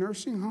COVID in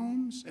nursing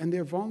homes, and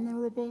they're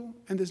vulnerable,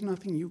 and there's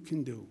nothing you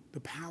can do, the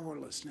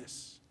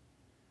powerlessness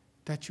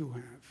that you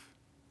have.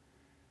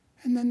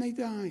 And then they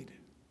died,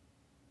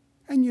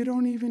 and you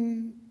don't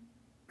even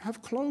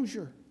have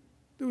closure.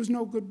 There was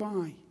no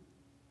goodbye.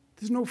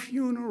 There's no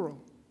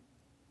funeral.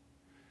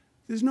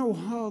 There's no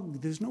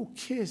hug. There's no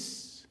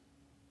kiss.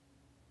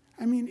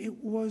 I mean,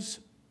 it was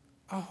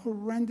a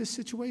horrendous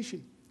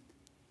situation.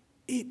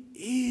 It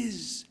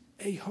is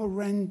a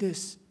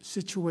horrendous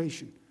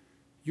situation.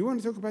 You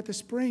want to talk about the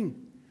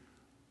spring?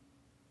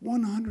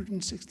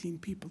 116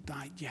 people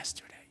died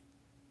yesterday.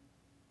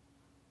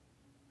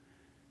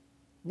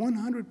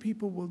 100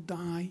 people will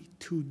die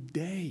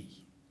today.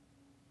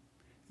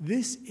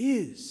 This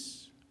is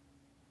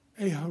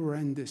a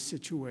horrendous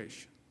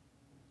situation.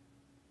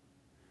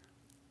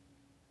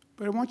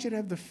 But I want you to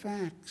have the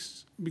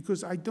facts,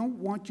 because I don't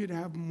want you to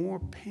have more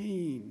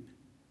pain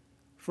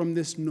from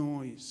this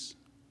noise.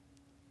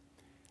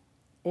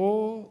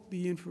 All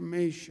the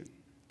information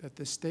that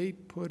the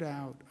state put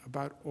out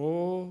about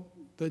all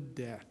the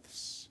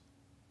deaths,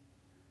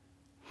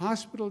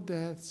 hospital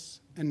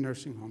deaths and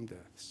nursing home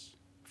deaths,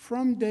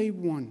 from day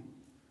one.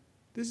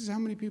 This is how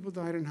many people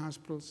died in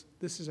hospitals.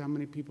 This is how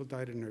many people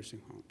died in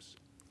nursing homes.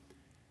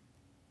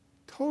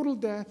 Total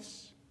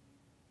deaths,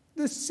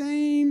 the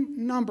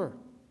same number.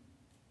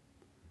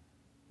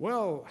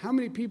 Well, how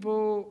many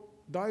people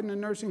died in a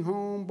nursing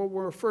home but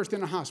were first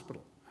in a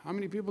hospital? How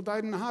many people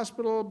died in a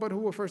hospital but who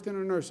were first in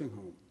a nursing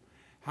home?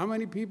 How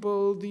many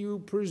people do you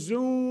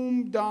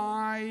presume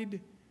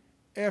died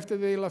after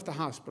they left the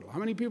hospital? How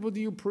many people do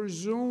you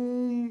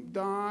presume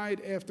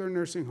died after a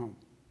nursing home?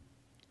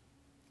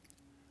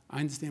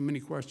 I understand many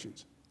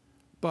questions,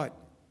 but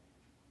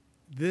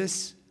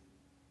this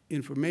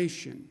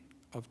information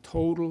of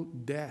total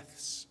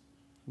deaths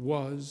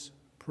was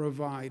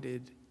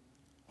provided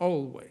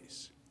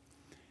always.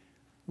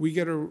 We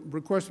get a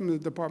request from the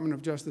Department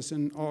of Justice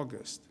in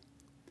August.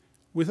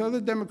 With other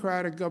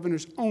Democratic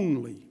governors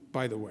only,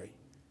 by the way,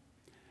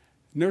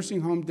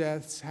 nursing home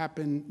deaths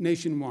happen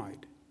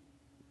nationwide,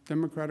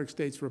 Democratic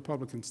states,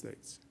 Republican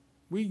states.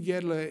 We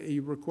get a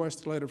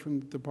request letter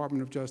from the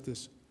Department of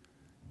Justice,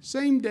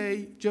 same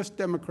day, just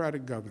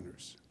Democratic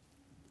governors.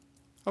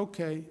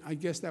 Okay, I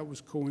guess that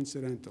was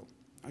coincidental.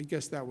 I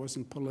guess that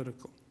wasn't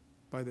political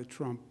by the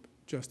Trump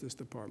Justice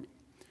Department.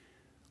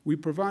 We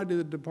provided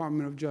the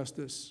Department of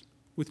Justice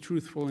with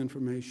truthful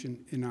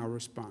information in our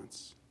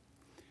response.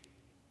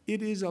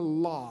 It is a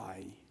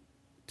lie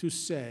to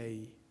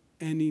say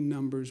any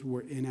numbers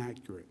were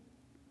inaccurate.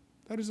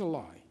 That is a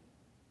lie.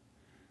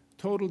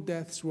 Total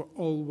deaths were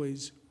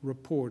always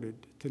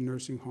reported to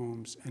nursing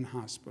homes and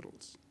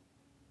hospitals.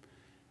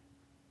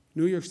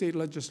 New York State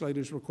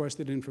legislators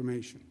requested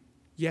information.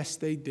 Yes,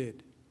 they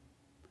did.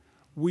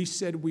 We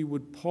said we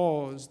would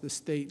pause the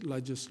state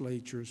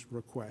legislature's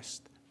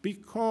request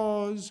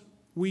because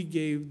we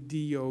gave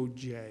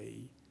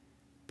DOJ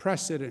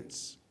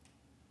precedence.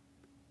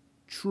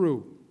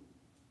 True.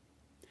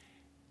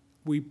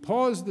 We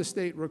paused the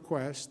state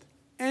request,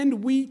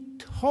 and we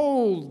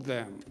told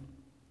them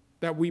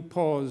that we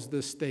paused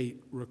the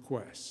state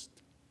request.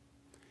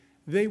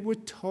 They were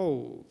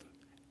told,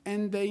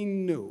 and they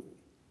knew,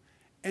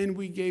 and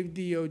we gave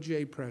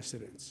DOJ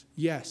precedence.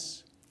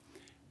 Yes,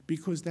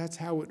 because that's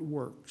how it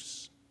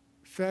works.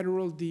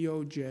 Federal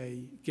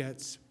DOJ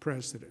gets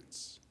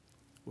precedence.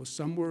 Well,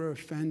 some were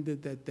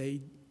offended that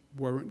they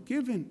weren't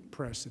given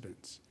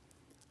precedence.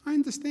 I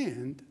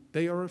understand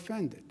they are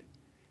offended.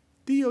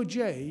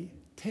 DOJ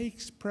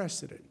takes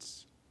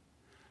precedence.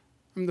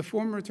 I'm the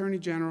former Attorney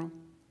General,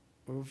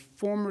 a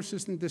former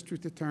Assistant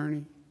District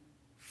Attorney,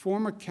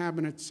 former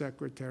Cabinet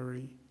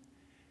Secretary.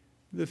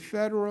 The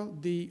federal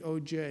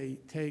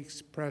DOJ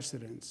takes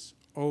precedence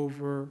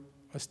over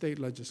a state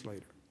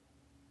legislator.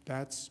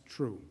 That's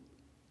true.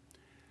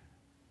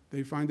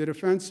 They find it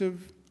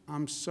offensive.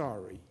 I'm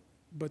sorry,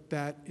 but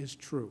that is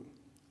true.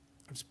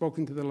 I've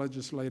spoken to the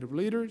legislative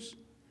leaders,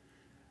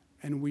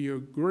 and we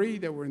agree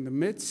that we're in the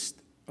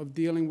midst of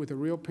dealing with a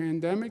real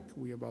pandemic.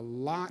 We have a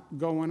lot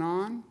going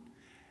on,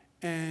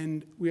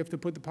 And we have to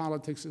put the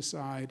politics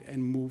aside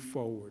and move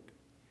forward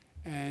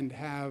and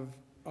have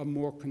a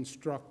more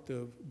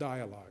constructive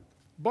dialogue.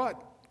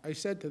 But I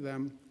said to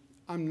them,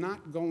 I'm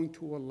not going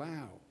to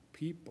allow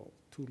people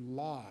to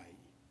lie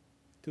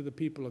to the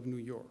people of New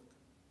York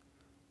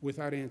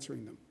without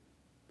answering them,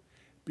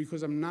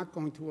 because I'm not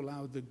going to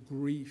allow the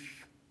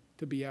grief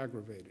to be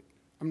aggravated.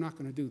 I'm not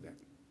going to do that.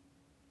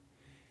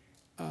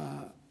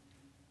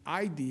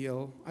 I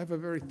have a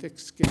very thick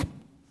skin.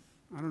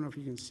 I don't know if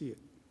you can see it.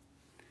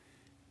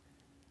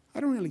 I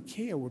don't really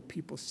care what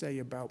people say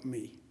about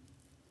me.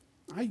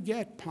 I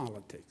get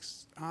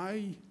politics.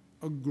 I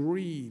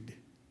agreed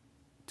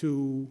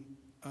to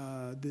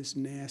this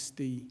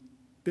nasty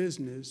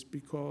business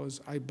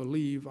because I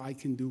believe I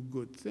can do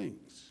good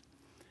things.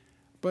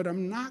 But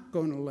I'm not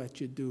going to let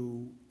you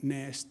do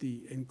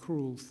nasty and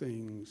cruel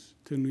things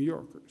to New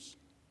Yorkers.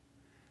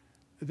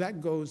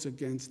 That goes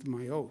against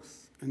my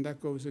oath, and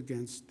that goes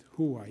against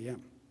who I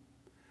am.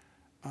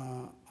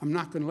 I'm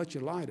not going to let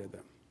you lie to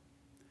them.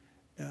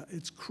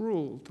 It's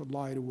cruel to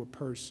lie to a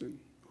person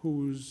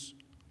who's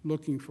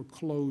looking for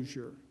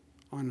closure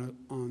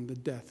on the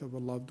death of a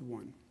loved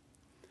one.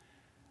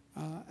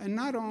 And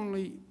not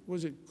only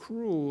was it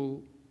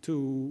cruel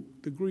to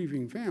the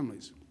grieving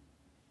families,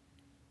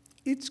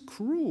 it's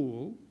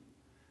cruel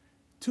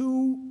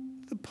to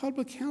the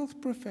public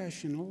health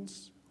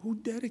professionals who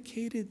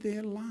dedicated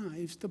their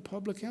lives to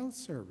public health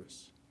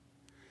service.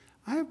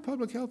 I have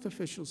public health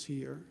officials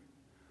here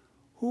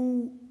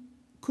who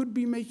could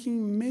be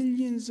making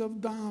millions of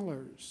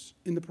dollars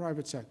in the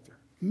private sector.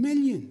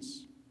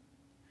 Millions.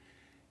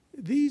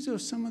 These are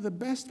some of the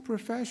best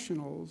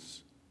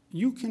professionals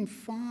you can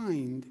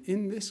find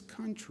in this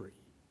country.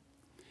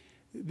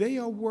 They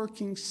are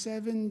working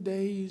 7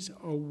 days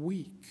a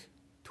week,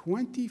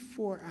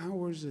 24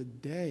 hours a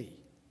day.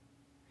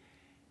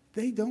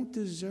 They don't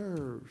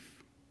deserve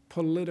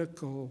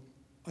political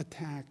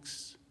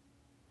attacks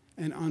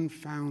and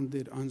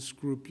unfounded,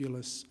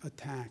 unscrupulous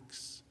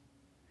attacks.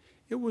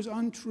 It was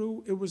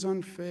untrue, it was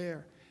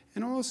unfair.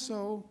 And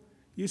also,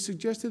 you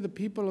suggest to the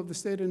people of the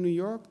state of New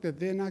York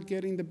that they're not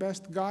getting the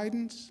best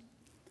guidance?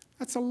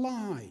 That's a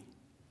lie.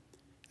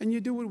 And you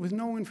do it with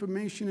no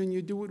information, and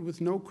you do it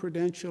with no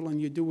credential, and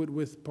you do it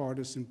with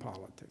partisan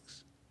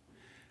politics.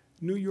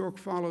 New York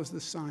follows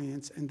the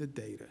science and the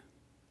data.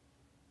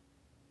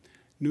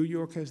 New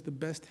York has the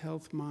best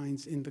health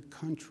minds in the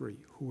country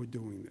who are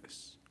doing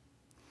this.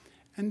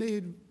 And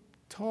they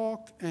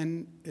talk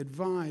and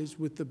advise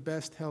with the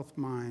best health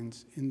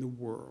minds in the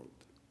world.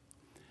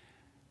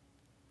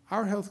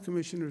 Our health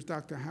commissioner is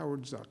Dr.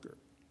 Howard Zucker.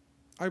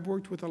 I've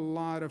worked with a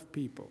lot of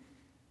people,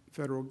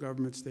 federal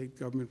government, state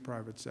government,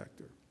 private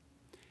sector.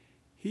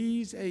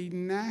 He's a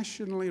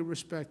nationally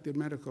respected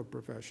medical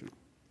professional.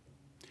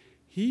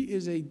 He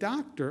is a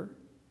doctor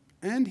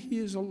and he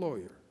is a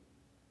lawyer,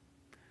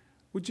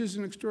 which is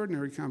an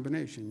extraordinary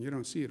combination. You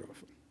don't see it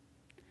often.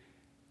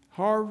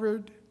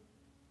 Harvard,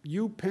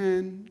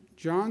 UPenn,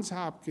 Johns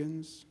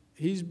Hopkins.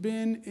 He's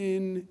been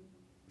in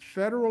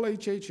federal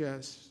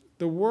HHS,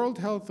 the World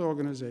Health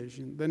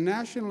Organization, the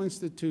National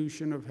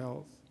Institution of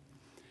Health,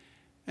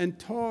 and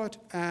taught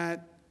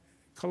at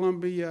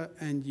Columbia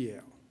and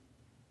Yale.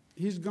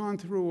 He's gone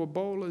through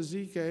Ebola,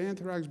 Zika,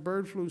 anthrax,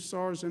 bird flu,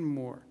 SARS, and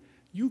more.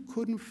 You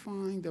couldn't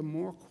find a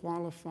more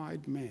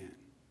qualified man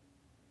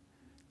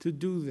to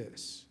do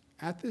this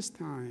at this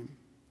time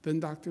than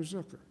Dr.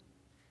 Zucker.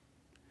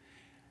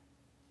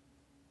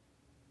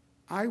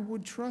 I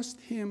would trust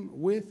him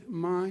with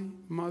my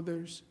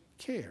mother's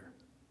care.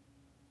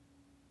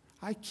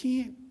 I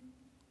can't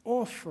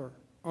offer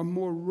a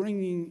more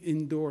ringing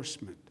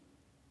endorsement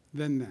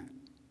than that.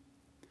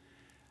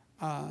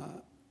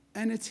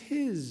 And it's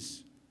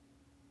his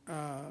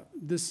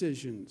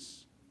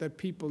decisions that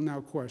people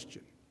now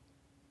question,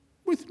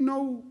 with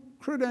no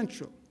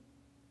credential.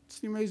 It's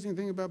the amazing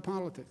thing about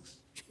politics.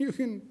 You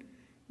can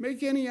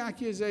make any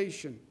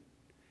accusation,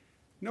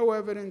 no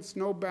evidence,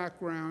 no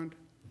background,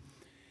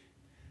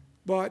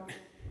 but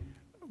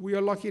we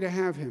are lucky to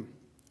have him.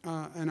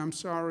 And I'm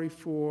sorry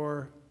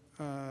for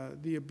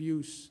the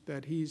abuse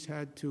that he's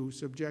had to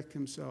subject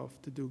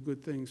himself to do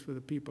good things for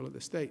the people of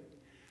the state.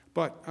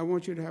 But I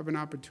want you to have an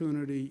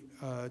opportunity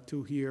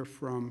to hear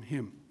from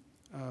him,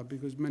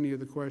 because many of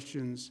the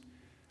questions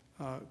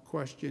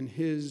question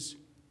his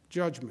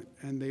judgment,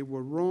 and they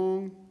were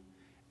wrong,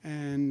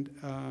 and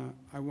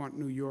I want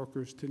New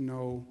Yorkers to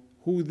know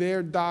who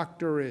their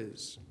doctor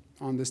is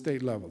on the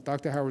state level.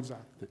 Dr. Howard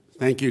Zucker.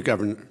 Thank you,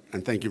 Governor,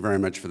 and thank you very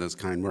much for those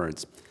kind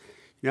words.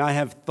 You know, I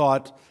have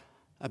thought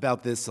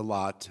about this a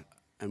lot,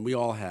 and we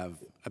all have,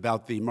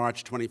 about the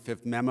March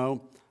 25th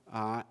memo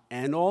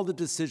and all the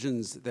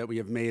decisions that we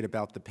have made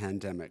about the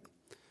pandemic.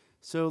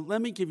 So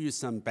let me give you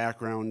some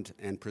background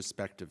and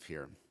perspective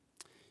here.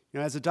 You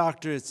know, as a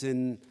doctor, it's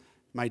in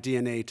my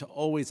DNA to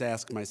always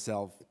ask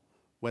myself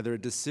whether a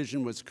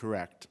decision was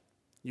correct.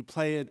 You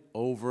play it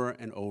over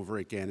and over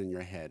again in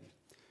your head.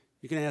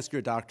 You can ask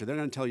your doctor, they're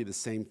going to tell you the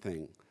same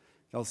thing.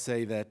 They'll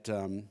say that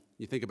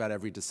you think about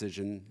every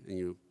decision and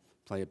you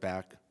play it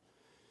back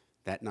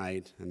that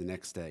night and the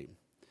next day.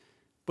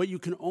 But you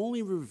can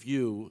only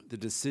review the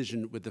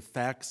decision with the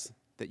facts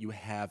that you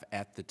have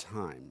at the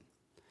time.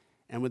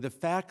 And with the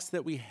facts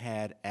that we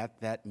had at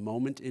that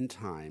moment in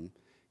time,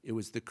 it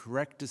was the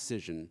correct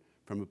decision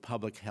from a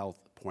public health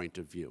point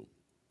of view.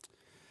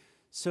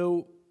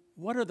 So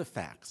what are the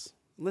facts?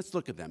 Let's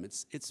look at them.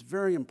 It's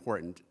very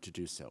important to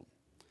do so.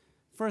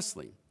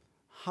 Firstly,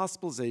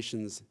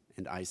 hospitalizations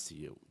and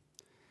ICU.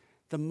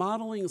 The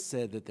modeling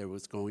said that there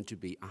was going to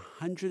be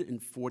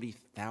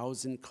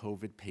 140,000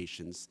 COVID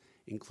patients,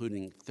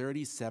 including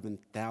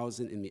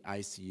 37,000 in the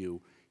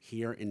ICU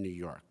here in New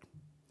York.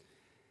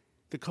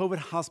 The COVID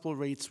hospital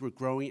rates were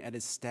growing at a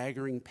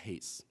staggering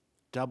pace,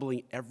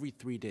 doubling every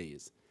 3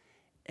 days.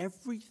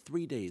 Every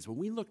 3 days, when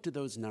we looked at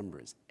those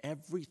numbers,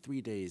 every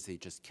 3 days they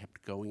just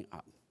kept going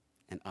up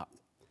and up.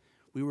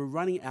 We were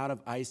running out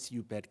of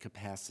ICU bed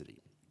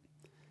capacity.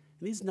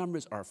 And these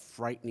numbers are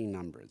frightening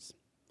numbers.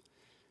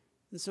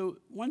 And so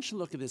one should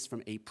look at this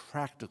from a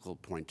practical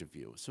point of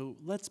view. So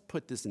let's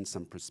put this in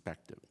some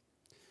perspective.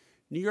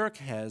 New York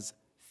has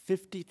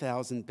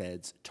 50,000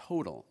 beds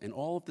total in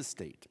all of the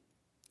state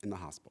in the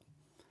hospital.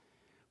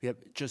 We have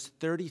just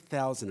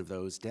 30,000 of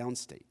those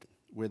downstate,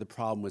 where the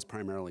problem was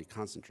primarily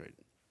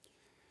concentrated.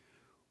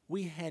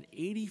 We had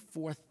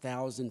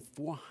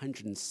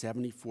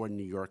 84,474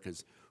 New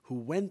Yorkers who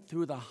went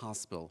through the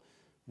hospital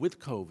with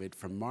COVID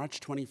from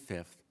March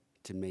 25th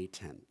to May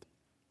 10th.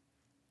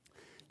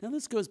 Now,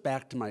 this goes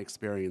back to my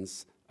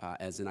experience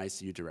as an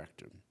ICU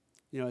director.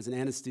 You know, as an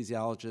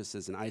anesthesiologist,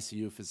 as an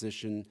ICU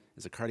physician,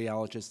 as a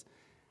cardiologist,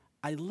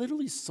 I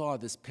literally saw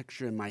this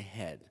picture in my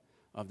head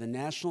of the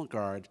National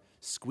Guard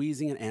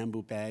squeezing an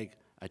ambu bag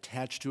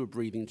attached to a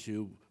breathing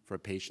tube for a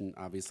patient,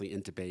 obviously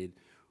intubated,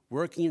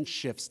 working in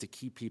shifts to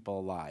keep people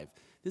alive.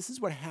 This is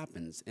what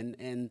happens,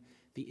 and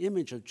the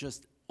image of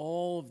just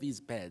all of these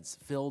beds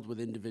filled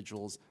with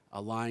individuals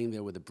lying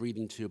there with a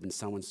breathing tube and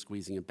someone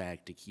squeezing a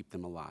bag to keep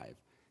them alive.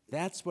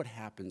 That's what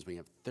happens when you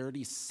have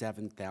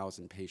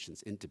 37,000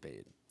 patients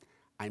intubated.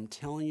 I'm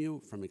telling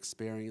you from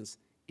experience,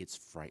 it's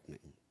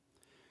frightening.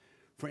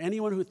 For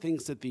anyone who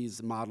thinks that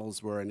these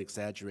models were an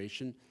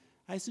exaggeration,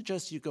 I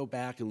suggest you go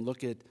back and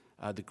look at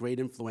the great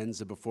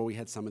influenza before we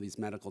had some of these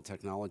medical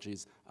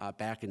technologies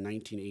back in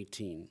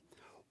 1918.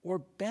 Or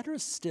better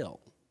still,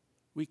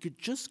 we could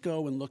just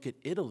go and look at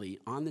Italy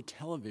on the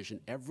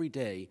television every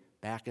day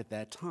back at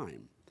that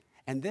time.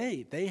 And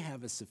they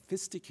have a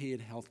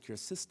sophisticated healthcare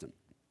system.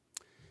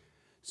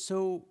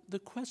 So the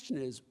question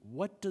is,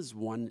 what does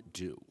one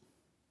do?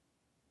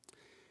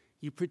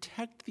 You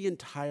protect the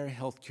entire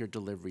healthcare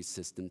delivery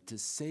system to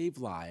save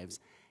lives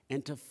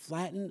and to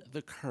flatten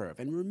the curve.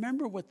 And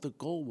remember what the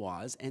goal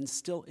was and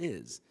still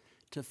is,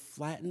 to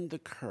flatten the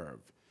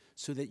curve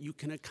so that you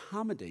can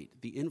accommodate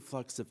the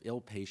influx of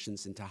ill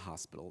patients into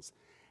hospitals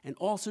and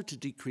also to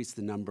decrease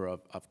the number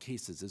of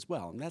cases as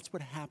well. And that's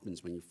what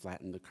happens when you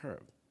flatten the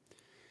curve.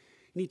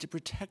 You need to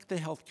protect the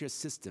healthcare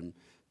system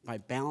by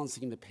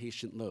balancing the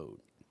patient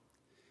load.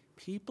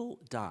 People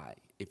die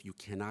if you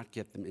cannot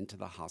get them into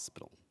the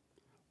hospital,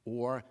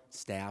 or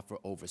staff are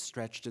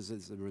overstretched as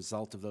a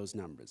result of those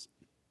numbers.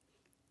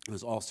 It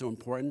was also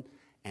important,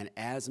 and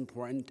as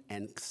important,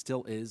 and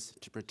still is,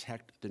 to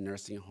protect the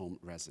nursing home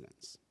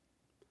residents.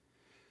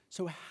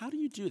 So how do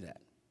you do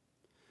that?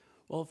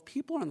 Well, if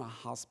people are in the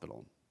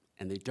hospital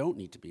and they don't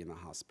need to be in the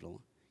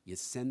hospital, you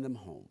send them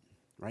home,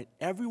 right?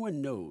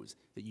 Everyone knows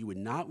that you would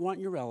not want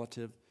your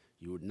relative,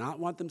 you would not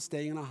want them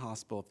staying in a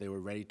hospital if they were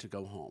ready to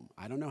go home.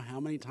 I don't know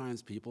how many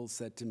times people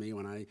said to me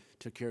when I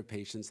took care of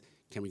patients,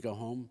 can we go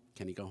home?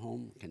 Can he go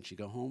home? Can she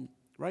go home?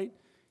 Right?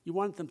 You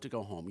want them to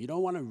go home. You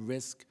don't want to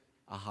risk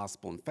a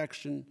hospital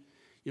infection.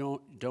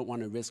 You don't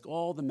want to risk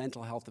all the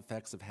mental health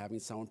effects of having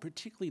someone,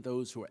 particularly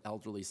those who are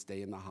elderly,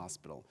 stay in the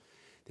hospital.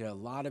 There are a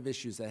lot of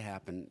issues that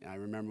happen. I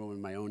remember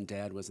when my own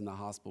dad was in the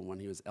hospital when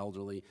he was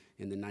elderly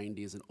in the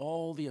 90s, and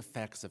all the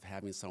effects of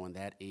having someone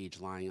that age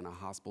lying in a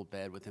hospital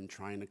bed with him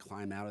trying to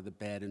climb out of the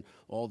bed and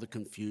all the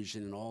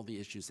confusion and all the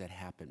issues that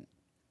happen.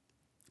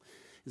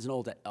 There's an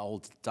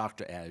old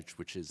doctor adage,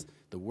 which is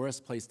the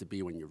worst place to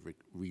be when you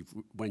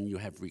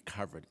have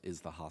recovered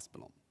is the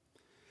hospital.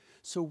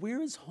 So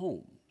where is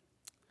home?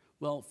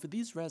 Well, for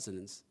these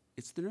residents,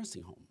 it's the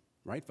nursing home.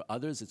 Right? For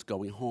others, it's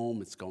going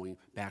home, it's going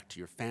back to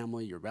your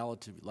family, your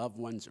relative, your loved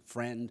ones, your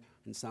friend,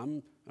 and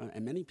some,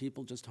 and many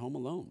people just home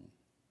alone.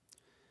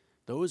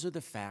 Those are the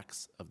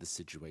facts of the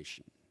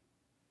situation.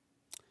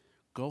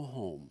 Go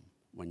home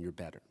when you're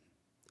better.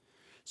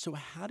 So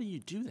how do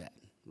you do that,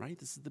 right?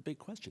 This is the big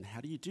question.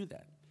 How do you do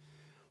that?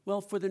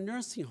 Well, for the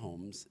nursing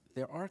homes,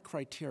 there are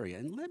criteria,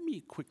 and let me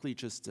quickly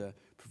just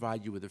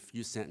provide you with a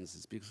few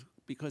sentences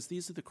because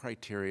these are the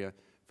criteria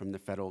from the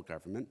federal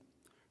government.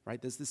 Right,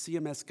 there's the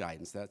CMS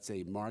guidance, that's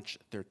a March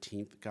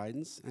 13th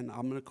guidance, and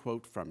I'm going to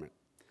quote from it.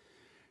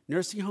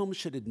 Nursing homes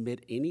should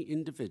admit any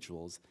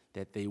individuals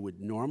that they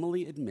would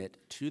normally admit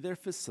to their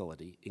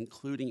facility,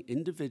 including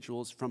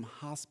individuals from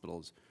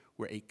hospitals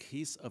where a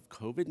case of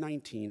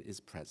COVID-19 is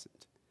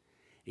present.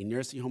 A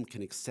nursing home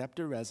can accept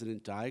a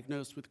resident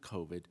diagnosed with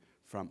COVID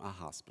from a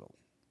hospital,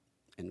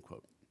 end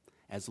quote.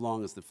 as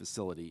long as the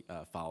facility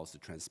follows the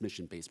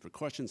transmission-based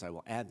precautions. I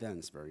will add that, and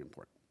it's very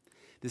important.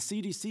 The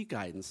CDC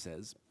guidance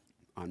says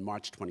on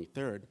March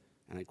 23rd,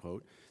 and I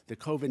quote, the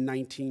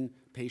COVID-19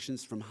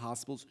 patients from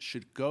hospitals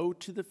should go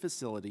to the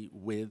facility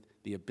with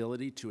the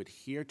ability to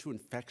adhere to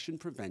infection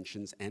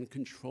preventions and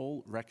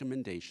control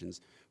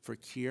recommendations for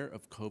care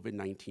of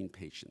COVID-19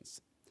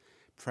 patients.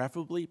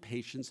 Preferably,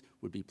 patients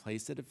would be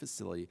placed at a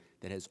facility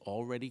that has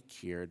already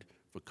cared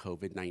for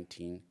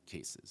COVID-19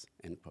 cases,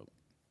 end quote.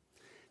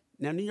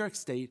 Now, New York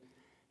State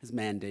has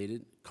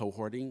mandated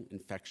cohorting,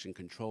 infection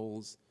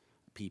controls,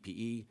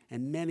 PPE,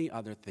 and many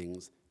other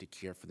things to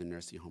care for the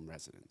nursing home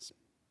residents.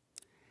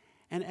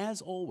 And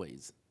as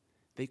always,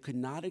 they could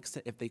not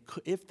accept,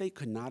 if they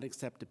could not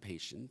accept a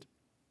patient,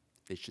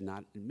 they should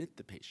not admit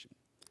the patient.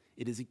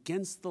 It is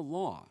against the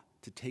law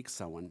to take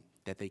someone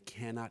that they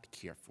cannot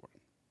care for.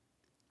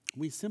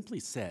 We simply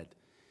said,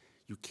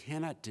 you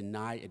cannot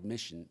deny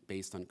admission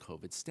based on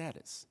COVID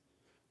status.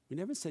 We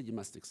never said you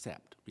must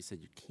accept. We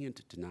said you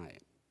can't deny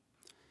it.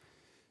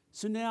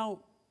 So now,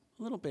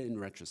 a little bit in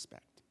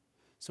retrospect.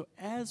 So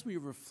as we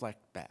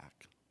reflect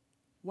back,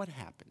 what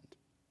happened?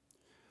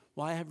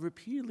 Well, I have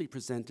repeatedly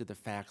presented the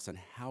facts on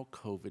how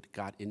COVID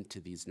got into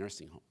these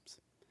nursing homes.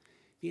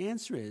 The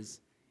answer is,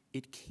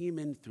 it came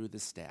in through the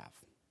staff.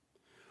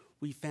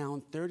 We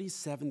found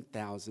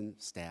 37,000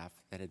 staff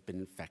that had been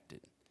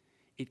infected.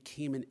 It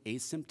came in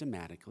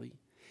asymptomatically.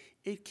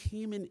 It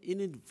came in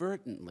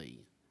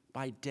inadvertently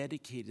by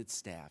dedicated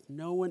staff.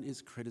 No one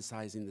is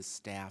criticizing the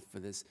staff for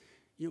this.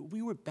 You know,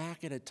 we were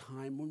back at a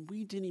time when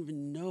we didn't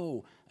even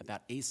know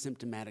about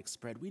asymptomatic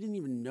spread. We didn't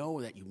even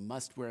know that you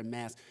must wear a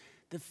mask.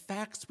 The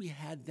facts we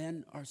had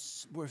then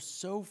were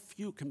so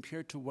few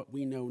compared to what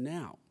we know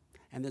now.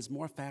 And there's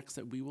more facts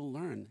that we will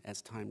learn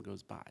as time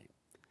goes by.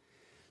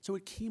 So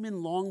it came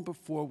in long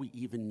before we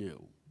even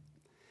knew.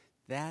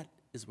 That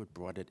is what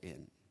brought it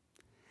in.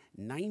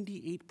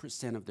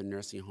 98% of the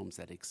nursing homes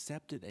that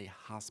accepted a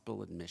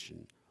hospital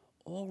admission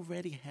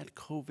already had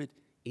COVID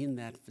in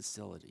that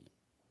facility.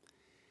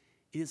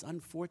 It is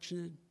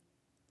unfortunate,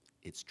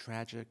 it's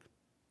tragic,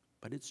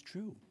 but it's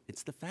true.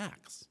 It's the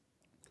facts.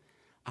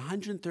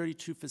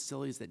 132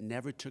 facilities that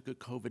never took a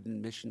COVID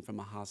admission from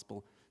a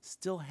hospital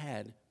still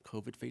had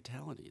COVID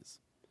fatalities.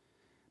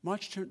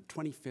 March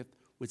 25th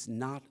was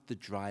not the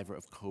driver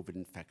of COVID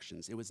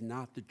infections. It was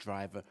not the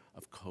driver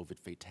of COVID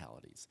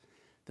fatalities.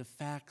 The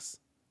facts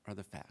are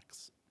the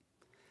facts.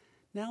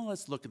 Now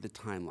let's look at the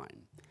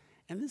timeline.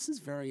 And this is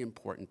very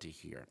important to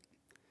hear.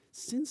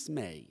 Since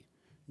May,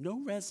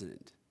 no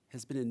resident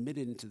has been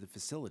admitted into the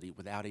facility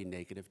without a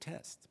negative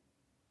test.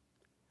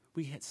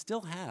 We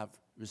still have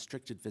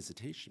restricted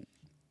visitation.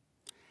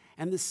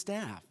 And the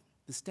staff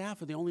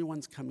are the only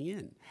ones coming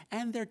in,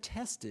 and they're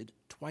tested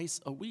twice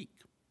a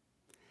week.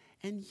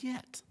 And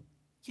yet,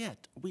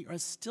 we are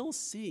still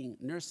seeing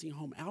nursing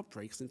home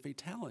outbreaks and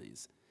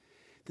fatalities.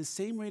 The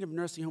same rate of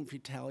nursing home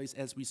fatalities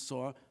as we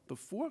saw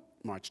before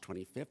March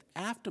 25th,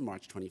 after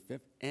March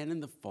 25th, and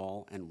in the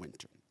fall and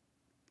winter.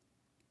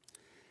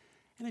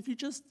 And if you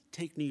just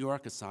take New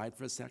York aside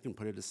for a second,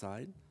 put it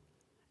aside,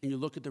 and you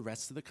look at the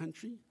rest of the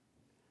country,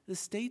 the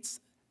states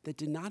that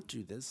did not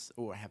do this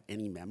or have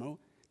any memo,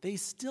 they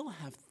still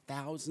have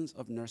thousands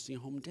of nursing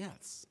home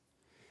deaths.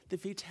 The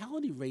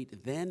fatality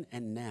rate then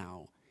and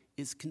now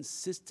is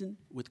consistent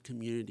with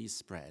community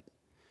spread.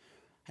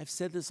 I've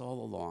said this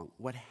all along.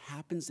 What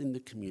happens in the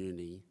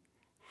community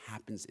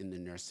happens in the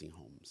nursing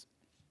homes.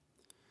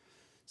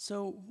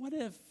 So what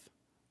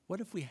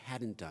if we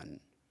hadn't done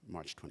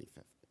March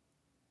 25th?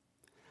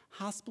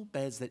 Hospital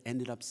beds that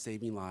ended up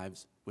saving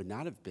lives would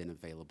not have been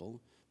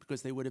available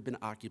because they would have been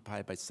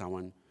occupied by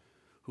someone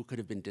who could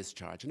have been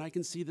discharged. And I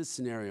can see this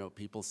scenario,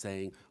 people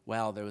saying,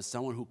 well, there was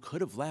someone who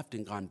could have left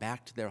and gone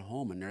back to their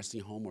home, a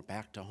nursing home or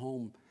back to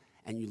home,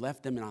 and you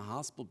left them in a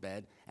hospital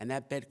bed, and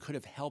that bed could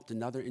have helped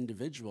another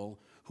individual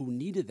who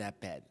needed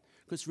that bed.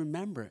 Because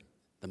remember,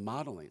 the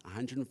modeling,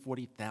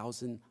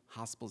 140,000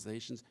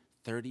 hospitalizations,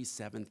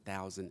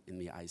 37,000 in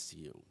the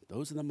ICU.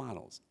 Those are the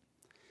models.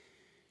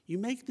 You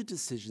make the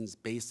decisions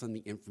based on the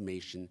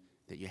information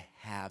that you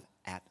have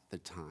at the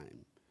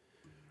time.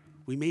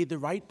 We made the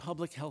right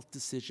public health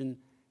decision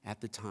at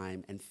the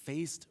time, and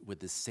faced with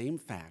the same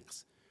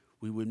facts,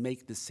 we would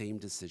make the same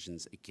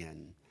decisions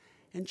again.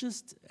 And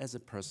just as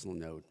a personal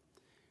note,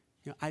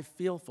 I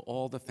feel for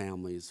all the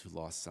families who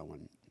lost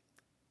someone.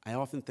 I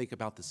often think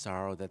about the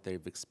sorrow that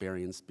they've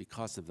experienced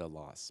because of their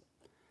loss.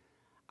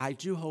 I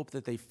do hope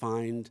that they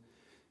find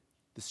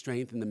the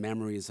strength and the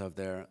memories of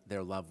their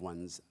loved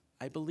ones.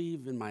 I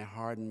believe in my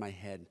heart and my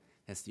head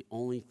that's the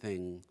only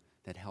thing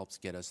that helps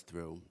get us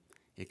through.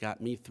 It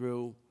got me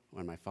through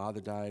when my father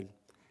died,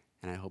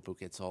 and I hope it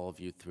gets all of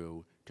you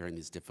through during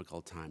these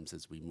difficult times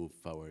as we move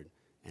forward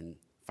and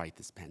fight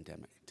this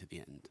pandemic to the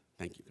end.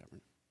 Thank you,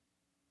 Governor.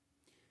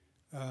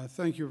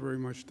 Thank you very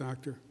much,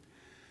 Doctor.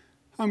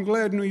 I'm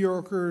glad New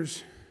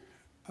Yorkers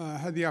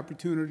had the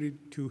opportunity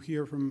to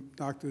hear from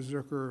Dr.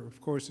 Zucker. Of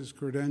course, his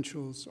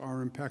credentials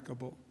are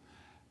impeccable.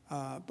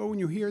 But when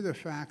you hear the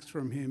facts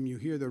from him, you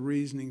hear the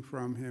reasoning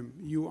from him,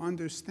 you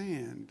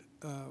understand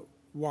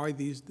why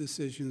these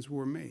decisions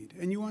were made.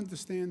 And you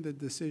understand the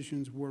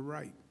decisions were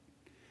right.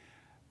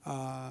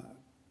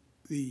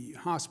 The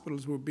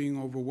hospitals were being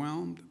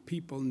overwhelmed.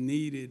 People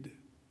needed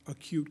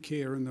acute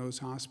care in those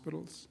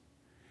hospitals.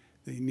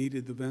 They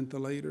needed the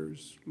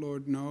ventilators,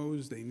 Lord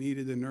knows. They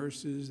needed the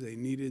nurses. They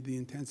needed the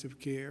intensive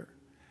care.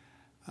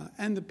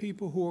 And the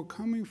people who were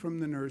coming from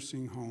the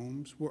nursing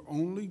homes were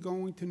only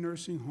going to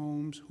nursing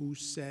homes who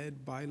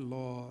said by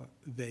law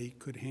they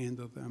could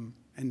handle them.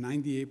 And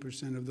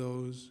 98% of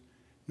those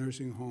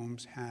nursing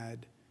homes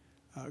had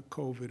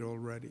COVID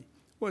already.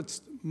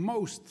 What's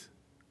most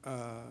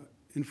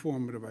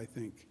informative, I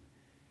think,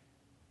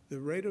 the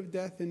rate of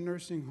death in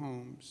nursing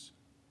homes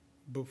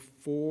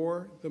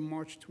before the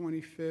March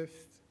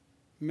 25th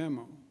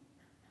memo,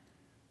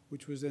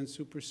 which was then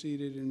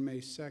superseded in May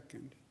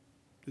 2nd,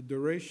 the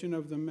duration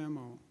of the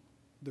memo,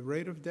 the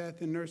rate of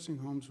death in nursing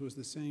homes was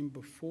the same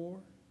before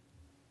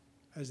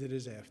as it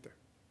is after.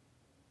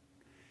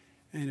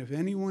 And if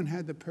anyone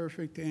had the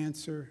perfect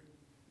answer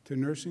to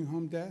nursing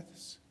home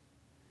deaths,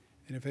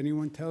 and if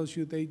anyone tells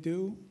you they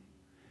do,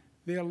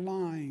 they're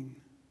lying,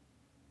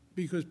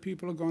 because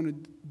people are going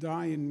to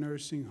die in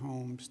nursing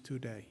homes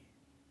today.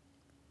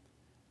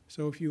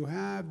 So if you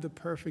have the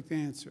perfect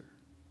answer,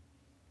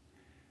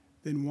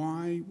 then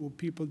why will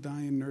people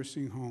die in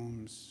nursing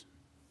homes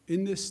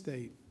in this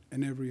state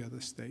and every other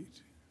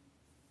state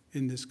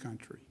in this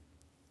country?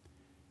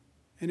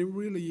 And it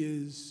really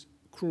is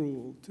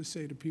cruel to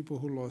say to people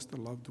who lost a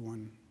loved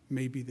one,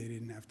 maybe they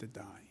didn't have to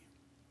die.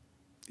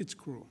 It's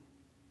cruel.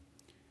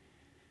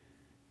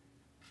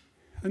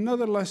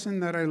 Another lesson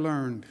that I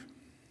learned,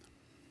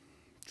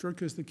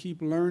 trick is to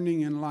keep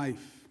learning in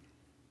life.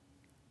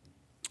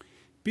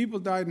 People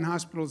died in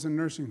hospitals and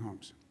nursing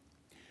homes.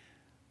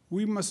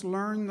 We must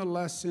learn the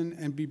lesson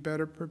and be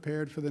better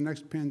prepared for the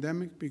next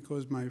pandemic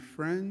because, my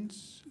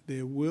friends,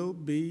 there will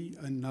be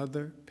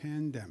another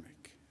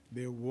pandemic.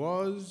 There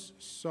was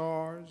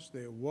SARS,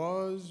 there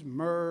was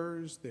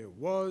MERS, there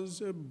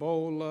was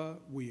Ebola.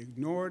 We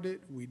ignored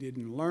it, we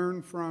didn't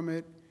learn from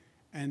it,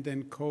 and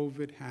then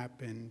COVID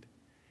happened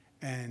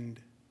and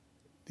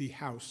the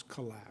house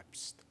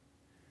collapsed.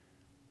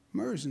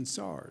 MERS and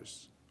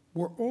SARS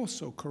were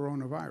also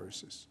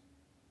coronaviruses.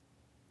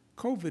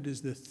 COVID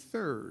is the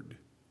third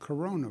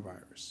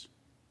coronavirus.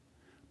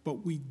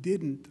 But we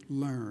didn't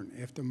learn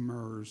after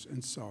MERS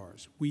and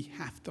SARS. We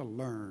have to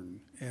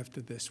learn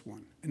after this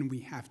one, and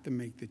we have to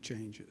make the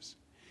changes.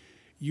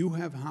 You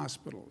have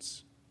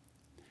hospitals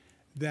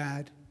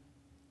that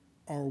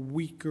are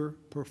weaker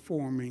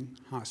performing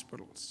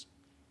hospitals.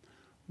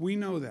 We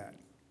know that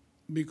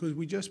because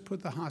we just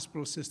put the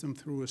hospital system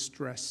through a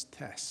stress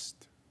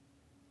test.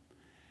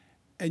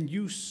 And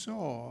you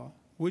saw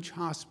which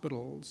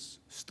hospitals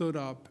stood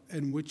up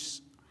and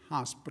which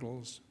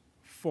hospitals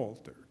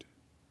faltered.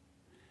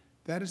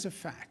 That is a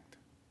fact.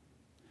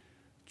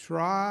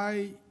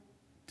 Try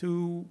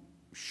to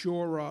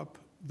shore up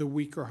the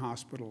weaker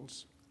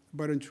hospitals.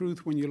 But in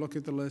truth, when you look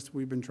at the list,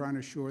 we've been trying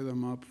to shore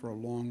them up for a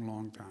long,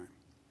 long time.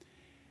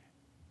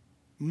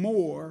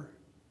 More,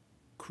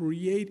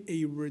 create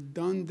a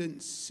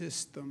redundant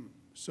system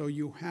so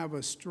you have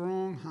a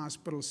strong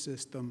hospital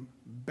system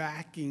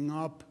backing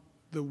up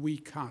the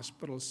weak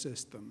hospital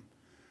system.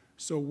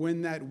 So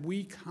when that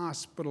weak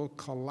hospital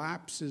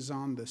collapses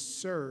on the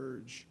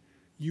surge,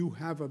 you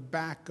have a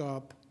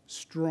backup,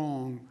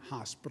 strong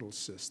hospital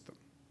system.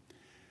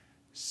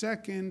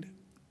 Second,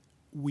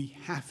 we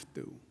have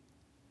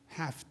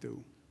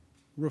to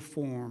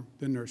reform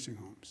the nursing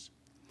homes.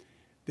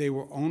 They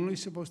were only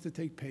supposed to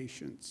take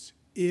patients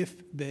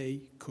if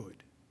they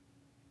could.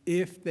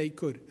 If they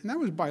could. And that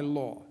was by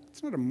law.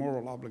 It's not a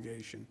moral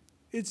obligation.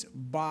 It's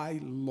by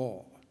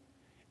law,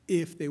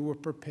 if they were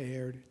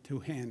prepared to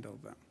handle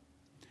them.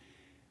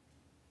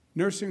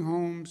 Nursing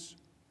homes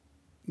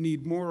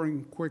need more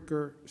and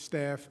quicker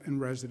staff and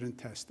resident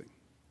testing.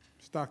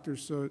 As Dr.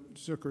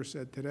 Zucker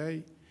said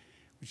today,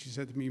 which he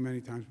said to me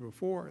many times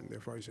before, and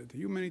therefore I said to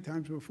you many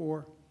times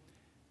before,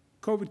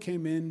 COVID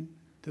came in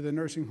to the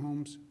nursing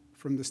homes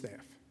from the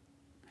staff.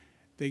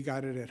 They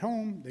got it at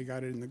home, they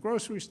got it in the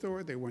grocery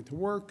store, they went to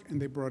work,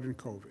 and they brought in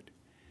COVID.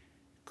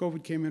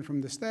 COVID came in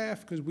from the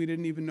staff because we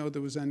didn't even know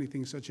there was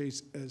anything such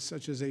as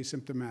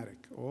asymptomatic.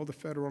 All the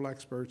federal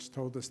experts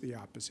told us the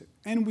opposite.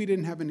 And we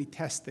didn't have any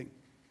testing.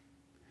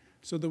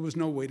 So there was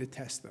no way to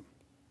test them.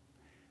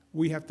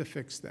 We have to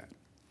fix that.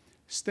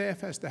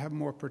 Staff has to have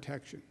more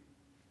protection.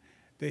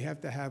 They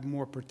have to have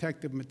more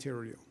protective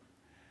material.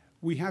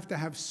 We have to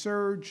have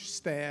surge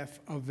staff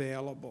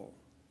available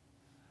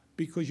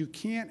because you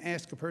can't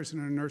ask a person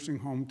in a nursing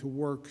home to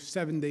work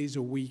 7 days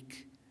a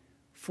week,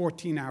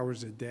 14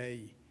 hours a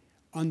day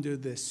under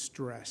this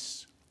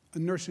stress. A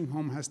nursing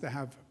home has to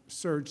have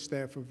surge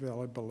staff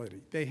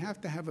availability. They have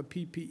to have a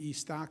PPE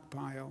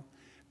stockpile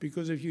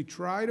because if you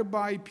try to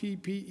buy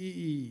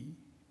PPE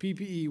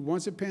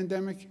once a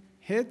pandemic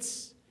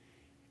hits,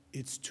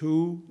 it's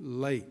too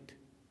late.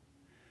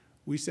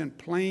 We sent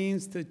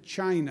planes to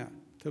China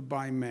to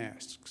buy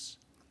masks.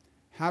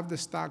 Have the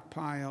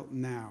stockpile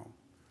now.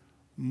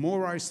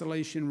 More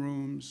isolation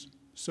rooms,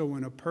 So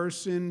when a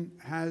person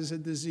has a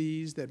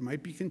disease that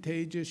might be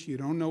contagious, you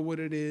don't know what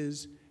it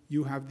is,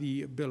 you have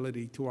the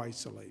ability to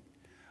isolate.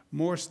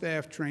 More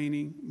staff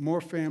training,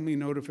 more family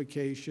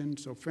notification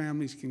so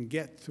families can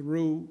get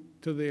through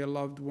to their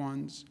loved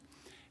ones,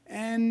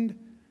 and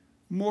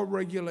more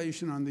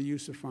regulation on the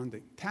use of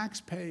funding.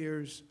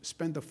 Taxpayers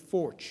spend a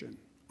fortune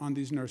on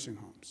these nursing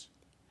homes,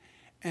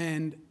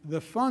 and the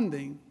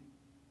funding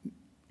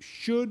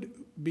should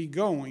be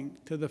going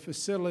to the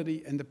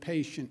facility and the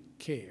patient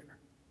care.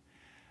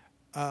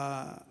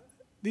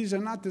 These are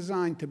not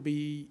designed to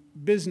be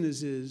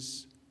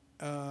businesses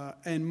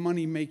and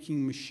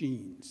money-making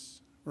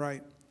machines,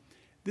 right?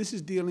 This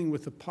is dealing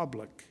with the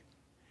public.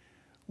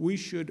 We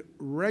should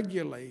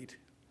regulate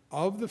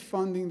of the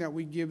funding that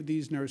we give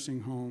these nursing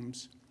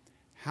homes,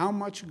 how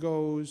much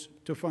goes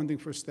to funding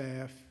for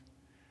staff,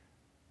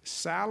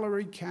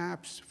 salary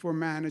caps for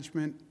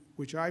management,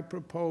 which I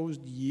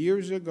proposed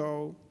years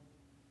ago,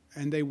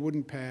 and they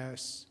wouldn't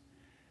pass,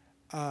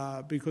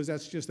 because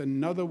that's just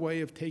another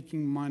way of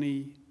taking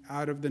money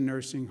out of the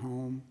nursing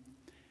home,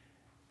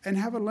 and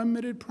have a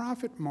limited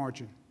profit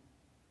margin.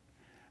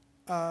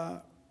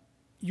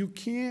 You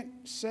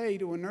can't say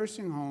to a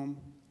nursing home,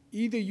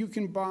 either you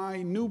can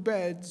buy new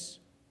beds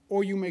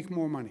or you make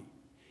more money.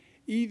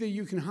 Either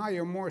you can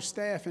hire more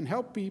staff and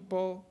help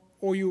people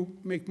or you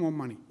make more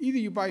money. Either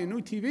you buy a new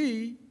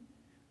TV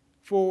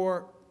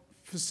for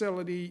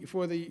facility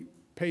for the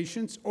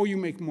patients or you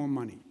make more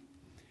money.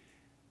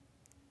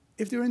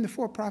 If they're in the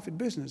for-profit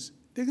business,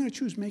 they're going to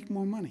choose make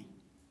more money.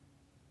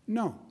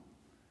 No.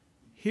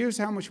 Here's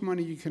how much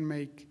money you can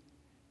make.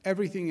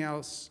 Everything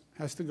else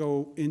has to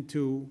go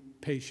into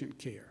patient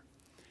care.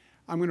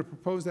 I'm going to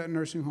propose that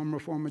nursing home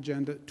reform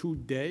agenda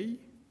today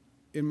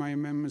in my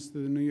amendments to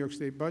the New York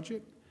State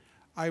budget.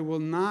 I will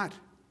not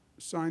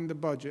sign the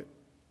budget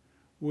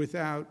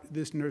without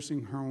this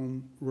nursing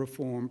home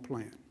reform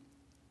plan,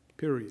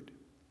 period.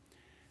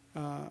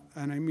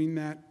 And I mean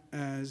that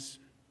as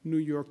New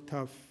York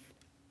tough,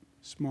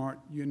 smart,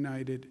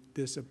 united,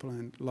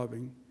 disciplined,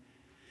 loving.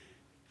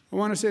 I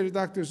want to say to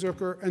Dr.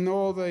 Zucker and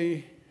all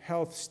the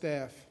health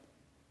staff,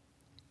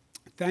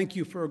 thank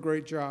you for a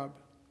great job.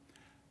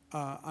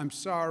 I'm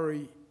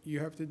sorry you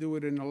have to do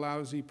it in a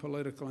lousy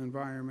political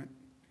environment,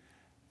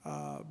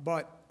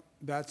 but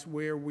that's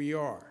where we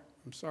are.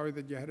 I'm sorry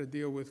that you had to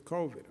deal with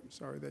COVID. I'm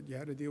sorry that you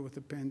had to deal with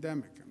the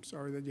pandemic. I'm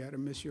sorry that you had to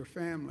miss your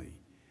family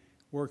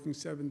working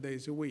 7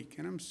 days a week.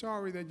 And I'm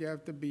sorry that you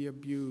have to be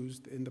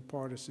abused in the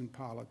partisan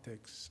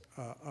politics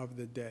of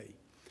the day.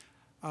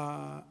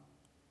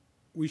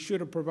 We should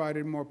have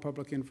provided more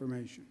public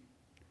information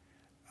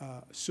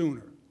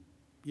sooner.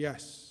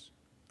 Yes,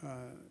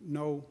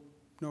 no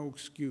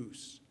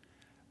excuse.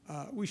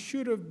 We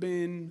should have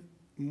been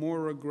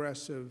more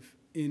aggressive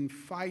in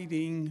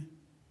fighting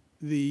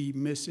the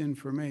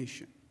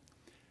misinformation.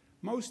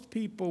 Most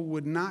people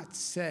would not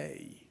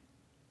say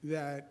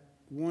that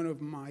one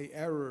of my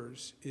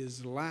errors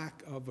is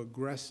lack of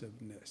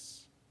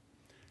aggressiveness.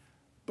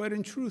 But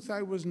in truth,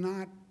 I was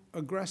not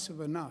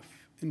aggressive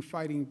enough in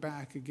fighting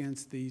back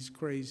against these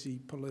crazy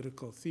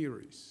political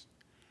theories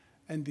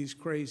and these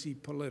crazy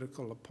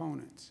political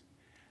opponents.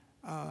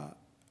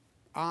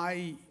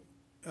 I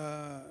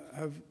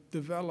have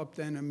developed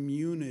an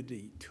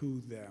immunity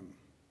to them,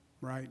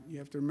 right? You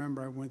have to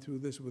remember I went through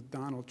this with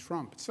Donald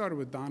Trump. It started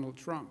with Donald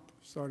Trump,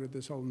 started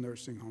this whole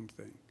nursing home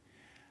thing.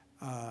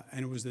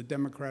 And it was the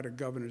Democratic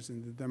governors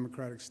in the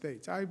Democratic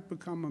states. I've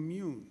become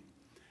immune.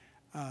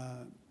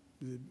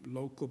 The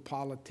local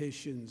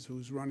politicians,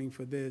 who's running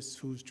for this,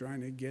 who's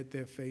trying to get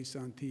their face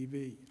on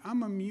TV.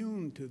 I'm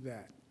immune to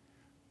that.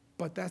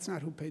 But that's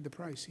not who paid the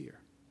price here.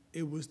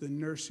 It was the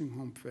nursing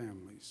home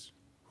families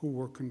who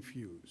were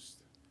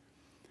confused.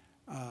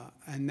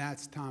 And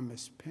that's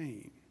Thomas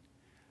Paine.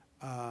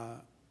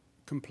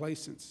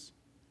 Complacence.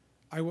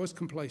 I was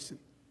complacent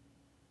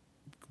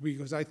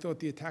because I thought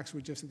the attacks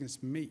were just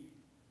against me.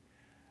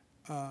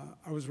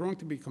 I was wrong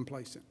to be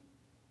complacent.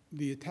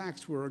 The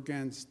attacks were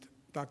against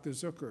Dr.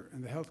 Zucker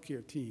and the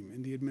healthcare team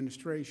and the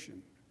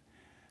administration.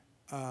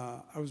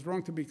 I was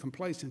wrong to be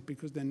complacent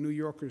because then New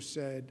Yorkers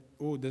said,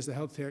 oh, does the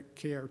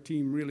healthcare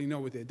team really know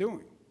what they're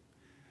doing?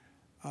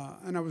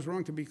 And I was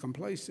wrong to be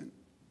complacent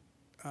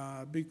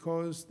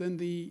because then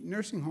the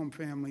nursing home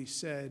family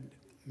said,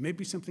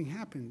 maybe something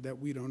happened that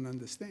we don't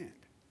understand.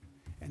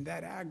 And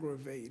that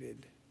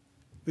aggravated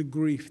the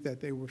grief that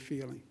they were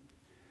feeling.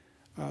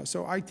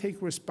 So I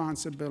take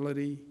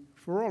responsibility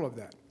for all of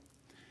that.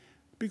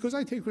 Because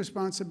I take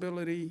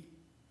responsibility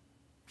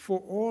for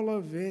all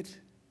of it,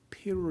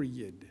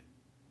 period.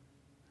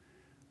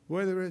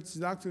 Whether it's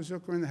Dr.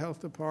 Zucker in the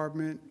health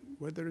department,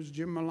 whether it's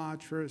Jim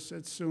Malatras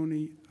at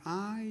SUNY,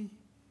 I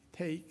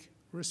take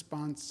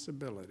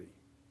responsibility.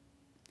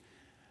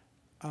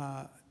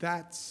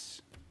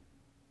 That's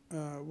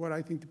what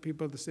I think the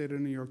people of the state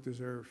of New York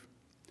deserve.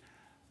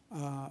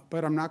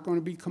 But I'm not going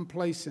to be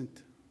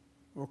complacent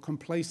or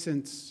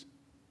complacence,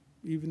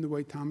 even the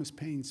way Thomas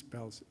Paine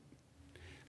spells it.